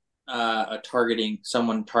get a targeting.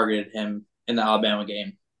 Someone targeted him in the Alabama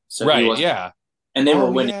game, so he Right. was, Yeah. and they were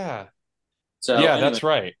Oh, winning. yeah. So Yeah, anyway, that's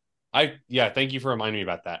right. Thank you for reminding me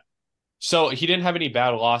about that. So he didn't have any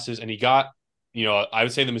bad losses, and he got, I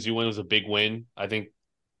would say the Mizzou win was a big win. I think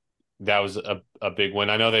that was a big win.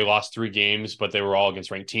 I know they lost 3 games, but they were all against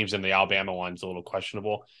ranked teams, and the Alabama one's a little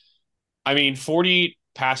questionable. I mean, 40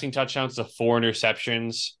 passing touchdowns to 4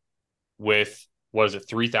 interceptions with, what is it,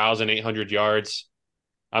 3,800 yards.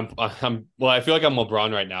 Well, I feel like I'm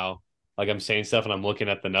LeBron right now. Like I'm saying stuff and I'm looking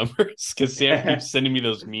at the numbers because Sam keeps sending me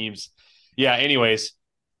those memes. Yeah, anyways.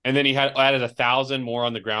 And then he had added 1,000 more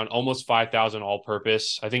on the ground, almost 5,000 all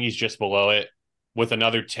purpose. I think he's just below it with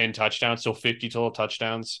another 10 touchdowns, so 50 total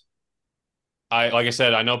touchdowns. Like I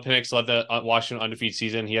said, I know Penix led the Washington undefeated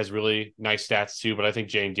season. He has really nice stats too, but I think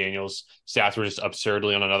Jane Daniels' stats were just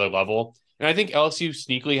absurdly on another level. And I think LSU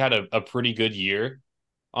sneakily had a pretty good year,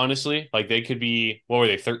 honestly. Like they could be, what were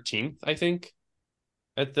they, 13th, I think,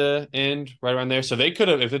 at the end, right around there. So they could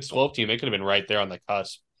have, if it's 12 team, they could have been right there on the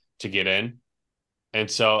cusp to get in. And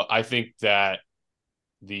so I think that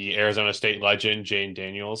the Arizona State legend, Jane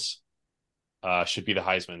Daniels, should be the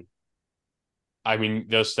Heisman. I mean,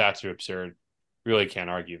 those stats are absurd. Really can't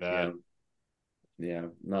argue that. Yeah. Yeah.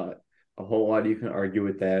 Not a whole lot you can argue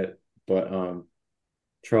with that, but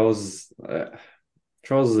Charles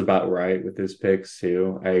Charles is about right with his picks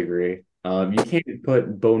too. I agree. You can't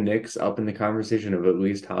put Bo Nix up in the conversation of at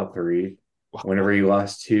least top 3 whenever he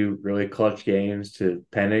lost 2 really clutch games to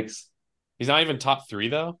Penix. He's not even top 3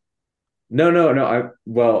 though, No.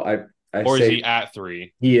 I or is say he at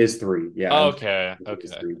 3? he is 3. Yeah, Oh, I'm okay, he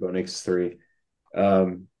is okay. 3. Bo Nix is 3.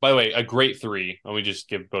 By the way, a great 3. Let me just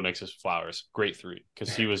give Bo Nix his flowers. Great 3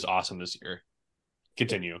 because he was awesome this year.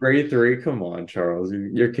 Continue. Grade 3. Come on, Charles.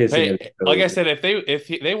 You're kissing Hey, it. like I said, if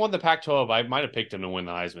they won the Pac-12, I might have picked him to win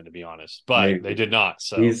the Heisman, to be honest, but they Maybe. did not.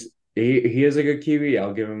 So He is a good QB.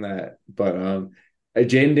 I'll give him that. But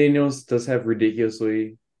Jaden Daniels does have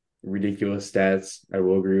ridiculously ridiculous stats. I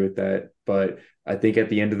will agree with that. But I think at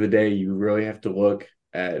the end of the day, you really have to look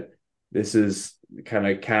at this is kind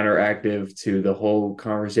of counteractive to the whole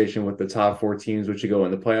conversation with the top 4 teams which you go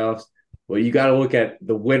in the playoffs. Well, you got to look at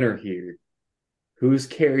the winner here. Who's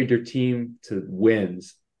carried your team to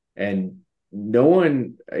wins? And no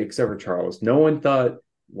one, except for Charles, no one thought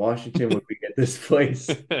Washington would be at this place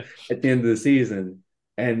at the end of the season.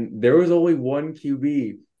 And there was only one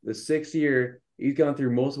QB. The 6th year, he's gone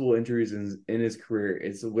through multiple injuries in his career.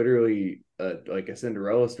 It's literally like a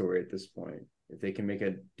Cinderella story at this point, if they can make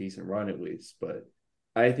a decent run at least. But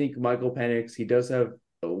I think Michael Penix, he does have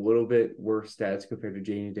a little bit worse stats compared to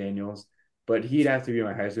Janie Daniels, but he'd have to be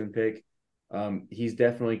my Heisman pick. He's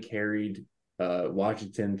definitely carried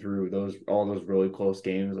Washington through all those really close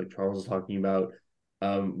games, like Charles was talking about.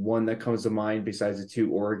 One that comes to mind besides the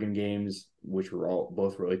 2 Oregon games, which were all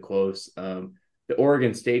both really close. The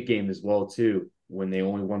Oregon State game as well too, when they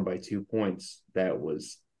only won by 2 points. That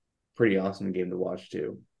was pretty awesome game to watch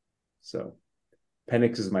too. So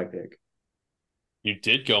Penix is my pick. You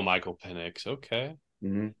did go Michael Penix. Okay.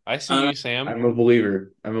 Hmm. I see Uh, you, Sam. I'm a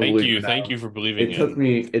believer. I'm a Thank believer you. Thank now. you for believing It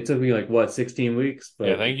took me like what, 16 weeks,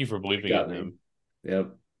 Yeah, but thank you for it believing in got me. him.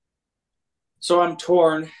 Yep. so I'm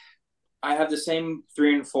torn. I have the same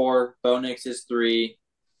 3 and 4. Bo Nix is 3.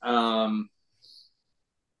 Um,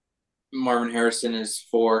 Marvin Harrison is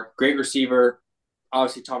 4. Great receiver,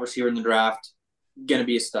 obviously top receiver in the draft. Gonna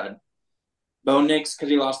be a stud. Bo Nix, because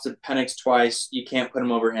he lost to Penix twice, you can't put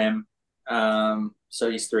him over him. So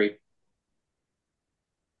he's 3.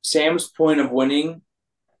 Sam's point of winning,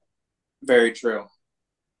 very true.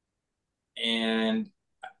 And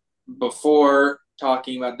before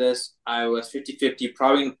talking about this, I was 50-50,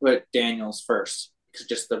 probably going to put Daniels first because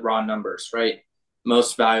just the raw numbers, right?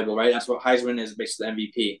 Most valuable, right? That's what Heisman is, basically the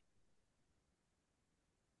MVP.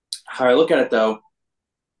 How I look at it, though,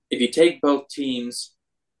 if you take both teams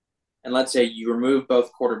and let's say you remove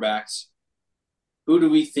both quarterbacks, who do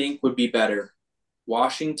we think would be better,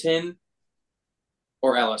 Washington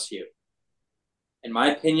or LSU? In my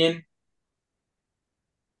opinion,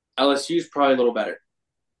 LSU is probably a little better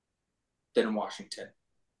than Washington.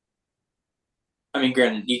 I mean,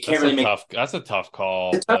 granted, you can't really make That's a tough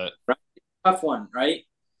call, it's a tough, but right? Tough one, right?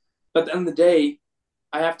 But at the end of the day,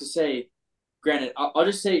 I have to say, granted, I'll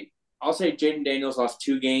just say I'll say Jaden Daniels lost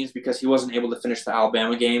 2 games because he wasn't able to finish the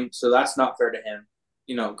Alabama game, so that's not fair to him.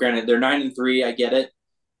 Granted, they're 9-3, I get it,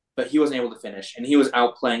 but he wasn't able to finish, and he was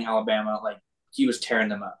outplaying Alabama like he was tearing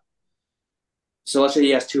them up. So let's say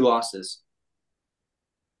he has 2 losses.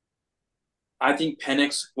 I think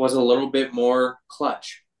Penix was a little bit more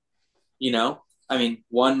clutch. I mean,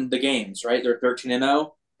 won the games, right? They're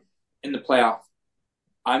 13-0 in the playoff.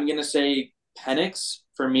 I'm gonna say Penix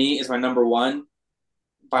for me is my number one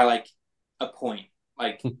by like a point.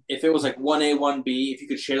 Like if it was like 1A, 1B, if you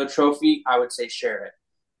could share the trophy, I would say share it.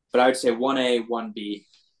 But I would say 1A, 1B.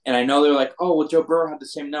 And I know they're like, oh, well, Joe Burrow had the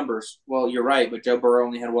same numbers. Well, you're right, but Joe Burrow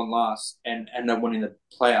only had 1 loss and ended up winning the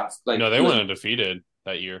playoff. Like no, they he went was, undefeated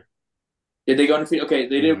that year. did they go undefeated? Okay,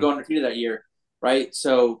 they did Hmm. go undefeated that year, right?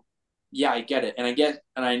 So yeah, I get it, and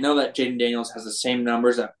I know that Jaden Daniels has the same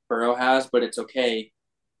numbers that Burrow has, but it's okay.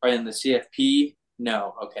 Right in the CFP,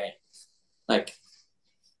 no, okay, like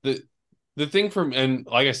The the thing from and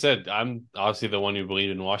like I said, I'm obviously the one who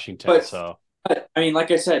believed in Washington, but so I mean,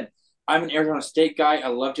 like I said, I'm an Arizona State guy. I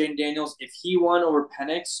love Jaden Daniels. If he won over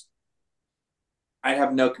Penix, I'd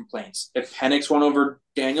have no complaints. If Penix won over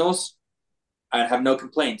Daniels, I'd have no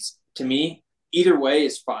complaints. To me, either way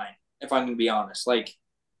is fine. If I'm going to be honest, like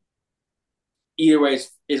either way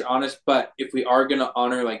is honest. But if we are going to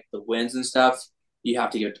honor like the wins and stuff, you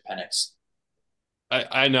have to give it to Penix.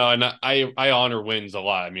 I know, and I honor wins a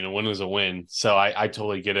lot. I mean, a win was a win, so I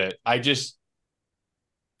totally get it.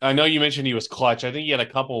 I know you mentioned he was clutch. I think he had a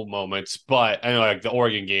couple moments, but I know like the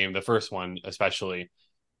Oregon game, the first one especially,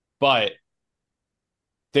 but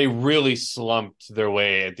they really slumped their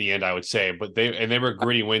way at the end, I would say. But they were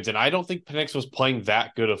gritty wins, and I don't think Penix was playing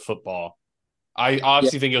that good of football. I Yeah,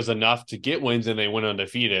 obviously think it was enough to get wins, and they went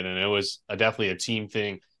undefeated, and it was definitely a team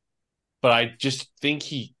thing. But I just think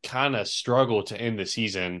he kind of struggled to end the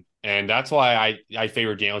season, and that's why I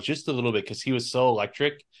favor Daniels just a little bit because he was so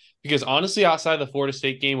electric. Because honestly, outside the Florida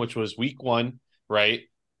State game, which was week 1, right?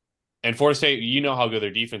 And Florida State, you know how good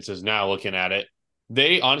their defense is now. Looking at it,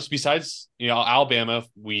 they honestly, besides Alabama,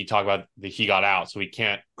 we talk about the he got out, so we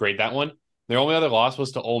can't grade that one. Their only other loss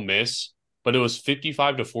was to Ole Miss, but it was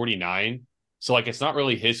 55-49. So like, it's not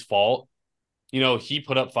really his fault. He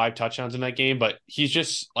put up 5 touchdowns in that game, but he's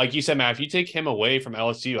just like you said, Matt. If you take him away from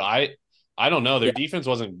LSU, I don't know. Their yeah, defense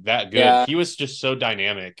wasn't that good. yeah, He was just so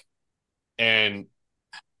dynamic, and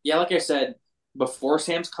yeah. Like I said before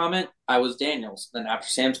Sam's comment, I was Daniels. Then after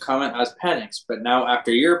Sam's comment, I was Penix. But now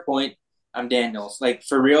after your point, I'm Daniels. Like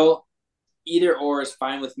for real, either or is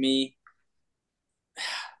fine with me.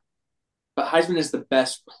 But Heisman is the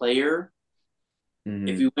best player.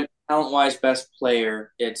 If Hmm. you went talent wise, best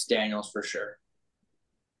player, it's Daniels for sure.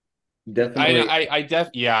 Definitely.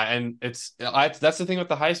 yeah, and that's the thing with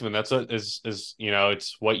the Heisman. That's what is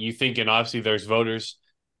it's what you think, and obviously there's voters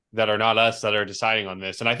that are not us that are deciding on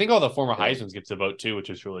this, and I think all the former Yeah. Heisman's get to vote too, which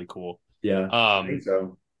is really cool. Yeah, I Um, think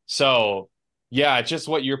so. so yeah, it's just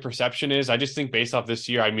what your perception is. I just think based off this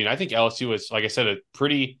year, I mean, I think LSU was, like I said, a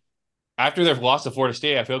pretty after their loss to Florida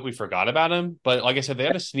State, I feel like we forgot about him, but like I said, they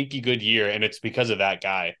had a sneaky good year, and it's because of that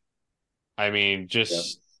guy. I mean, Yeah.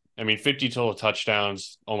 50 total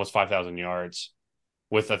touchdowns, almost 5,000 yards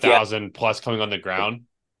with a Yeah, 1,000 plus coming on the ground.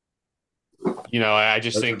 I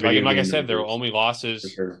just Those are think, like, and video like I game said, their numbers only for losses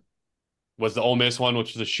sure. was the Ole Miss one,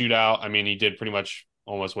 which was a shootout. I mean, he did pretty much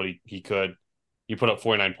almost what he could. You put up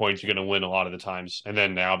 49 points, you're going to win a lot of the times. And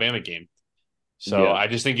then the Alabama game. So Yeah. I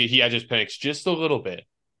just think he edges Penix just a little bit.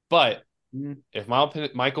 But Mhm. if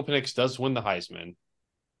Michael Penix does win the Heisman,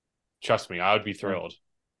 trust me, I would be thrilled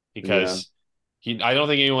Yeah, because I don't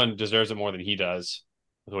think anyone deserves it more than he does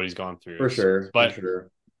with what he's gone through. for sure, for But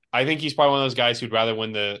sure. I think he's probably one of those guys who'd rather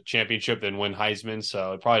win the championship than win Heisman.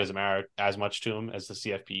 So it probably doesn't matter as much to him as the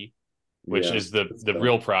CFP, which Yeah, is the that's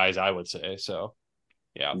real fair. prize, I would say. So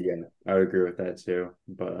yeah. Yeah, I would agree with that too.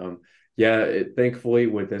 But yeah, thankfully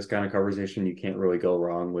with this kind of conversation, you can't really go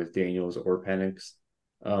wrong with Daniels or Penix.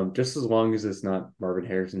 Just as long as it's not Marvin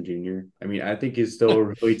Harrison Jr. I mean, I think he's still a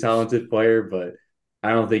really talented player, but I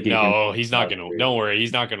don't think he can No, win he's the not top gonna. three. Don't worry,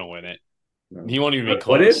 he's not gonna win it. No. He won't even be But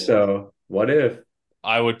what if close. though? What if?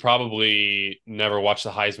 I would probably never watch the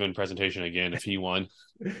Heisman presentation again if he won.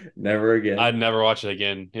 Never again. I'd never watch it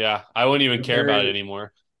again. Yeah, I wouldn't even care Compare about it it,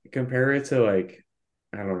 anymore. compare it to like,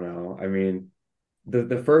 I don't know. I mean,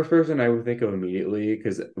 the first person I would think of immediately,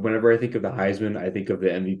 because whenever I think of the Heisman, I think of the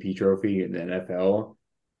MVP trophy in the NFL.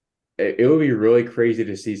 It would be really crazy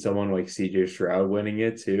to see someone like CJ Stroud winning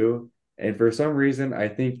it too. And for some reason, I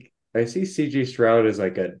think I see CJ Stroud as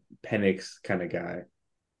like a Penix kind of guy.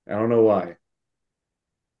 I don't know why.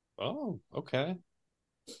 Oh, okay.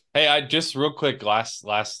 Hey, I just real quick, last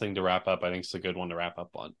thing to wrap up. I think it's a good one to wrap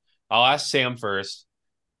up on. I'll ask Sam first.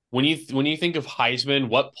 When you think of Heisman,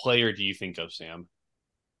 what player do you think of, Sam?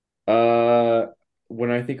 Uh,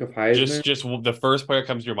 when I think of Heisman, Just the first player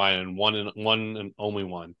comes to your mind, and one and only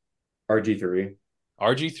one. RG3.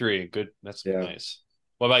 RG3, good. That's Yeah. nice.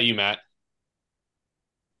 What about you, Matt?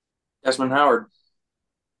 Desmond Howard.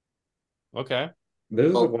 Okay.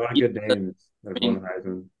 There's a Well, lot of good names that I have won mean,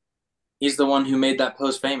 Heisman. he's the one who made that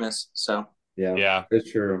post famous. So Yeah, Yeah.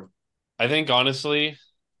 it's true. I think honestly,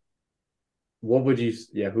 What would you,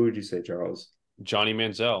 yeah, who would you say, Charles? Johnny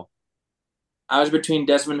Manziel. I was between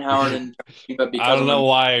Desmond Howard and Johnny, but I because don't I'm know a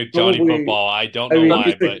why Johnny Probably, football. I don't I know mean, but,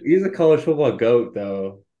 why, but he's a college football goat,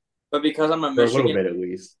 though, but because I'm a for a little Michigan, bit at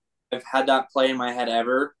least. I've had that play in my head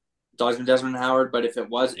ever. It's always been Desmond Howard, but if yeah. it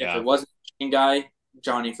wasn't a Michigan guy,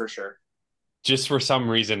 Johnny for sure. Just for some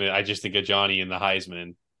reason, I just think of Johnny in the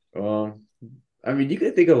Heisman. Um, I mean, you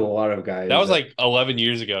could think of a lot of That guys was that like 11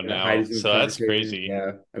 years ago in a now, Heisman so that's conversation. crazy.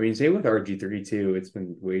 Yeah, I mean, same with RG3 too. It's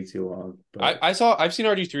been way too long, but I've seen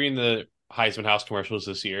RG3 in the Heisman House commercials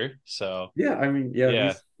this year, so yeah, I mean, yeah,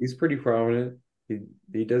 yeah, he's pretty prominent.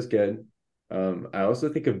 He does good. I also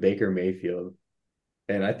think of Baker Mayfield,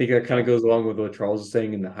 and I think that kind of yeah. goes along with what Charles is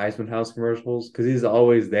saying in the Heisman House commercials because he's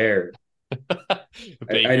always there.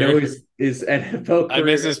 I know Baker. his NFL I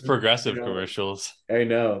miss career, his you progressive know, commercials. I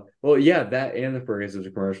know. Well, yeah, that and the progressive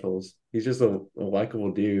commercials. He's just a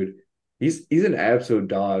likable dude. He's an absolute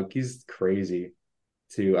dog. He's crazy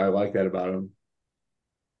too. I like that about him.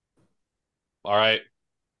 All right,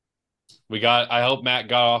 I hope Matt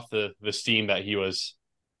got off the steam that he was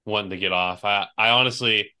wanting to get off. I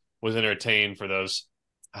honestly was entertained for those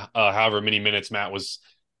however many minutes Matt was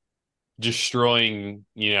destroying,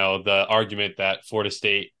 the argument that Florida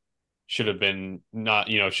State should have been not,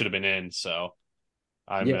 should have been in. So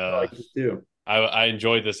I'm Yeah, I like it too. I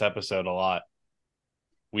enjoyed this episode a lot.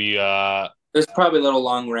 We It's probably a little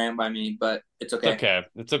long rant by me, but it's it's okay. okay.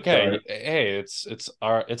 It's Sorry. okay. Hey, it's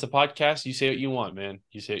a podcast. You say what you want, man.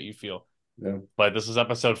 You say what you feel. Yeah. But this is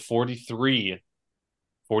episode 43.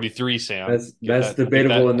 43, Sam. That's Get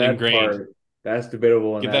debatable that in that ingrained. part. That's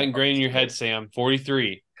debatable in Get that that part. ingrained in your head, Sam.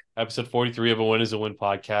 43. Episode 43 of A Win is a Win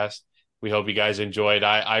podcast. We hope you guys enjoyed.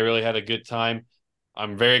 I really had a good time.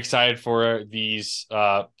 I'm very excited for these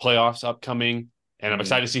playoffs upcoming, and I'm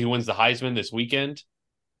excited to see who wins the Heisman this weekend.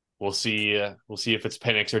 We'll see. We'll see if it's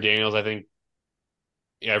Penix or Daniels. I think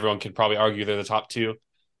everyone can probably argue they're the top two.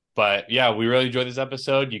 But yeah, we really enjoyed this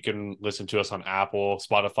episode. You can listen to us on Apple,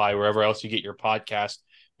 Spotify, wherever else you get your podcast.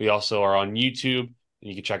 We also are on YouTube, and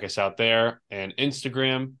you can check us out there, and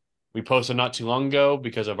Instagram. We posted not too long ago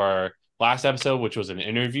because of our last episode, which was an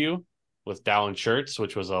interview with Dallin Shirts,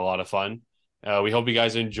 which was a lot of fun. We hope you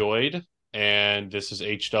guys enjoyed. And this is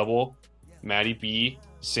H Double, Maddie B,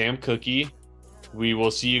 Sam Cookie. We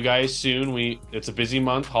will see you guys soon. It's a busy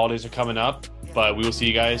month. Holidays are coming up, but we will see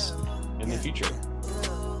you guys in the future.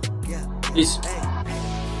 Peace.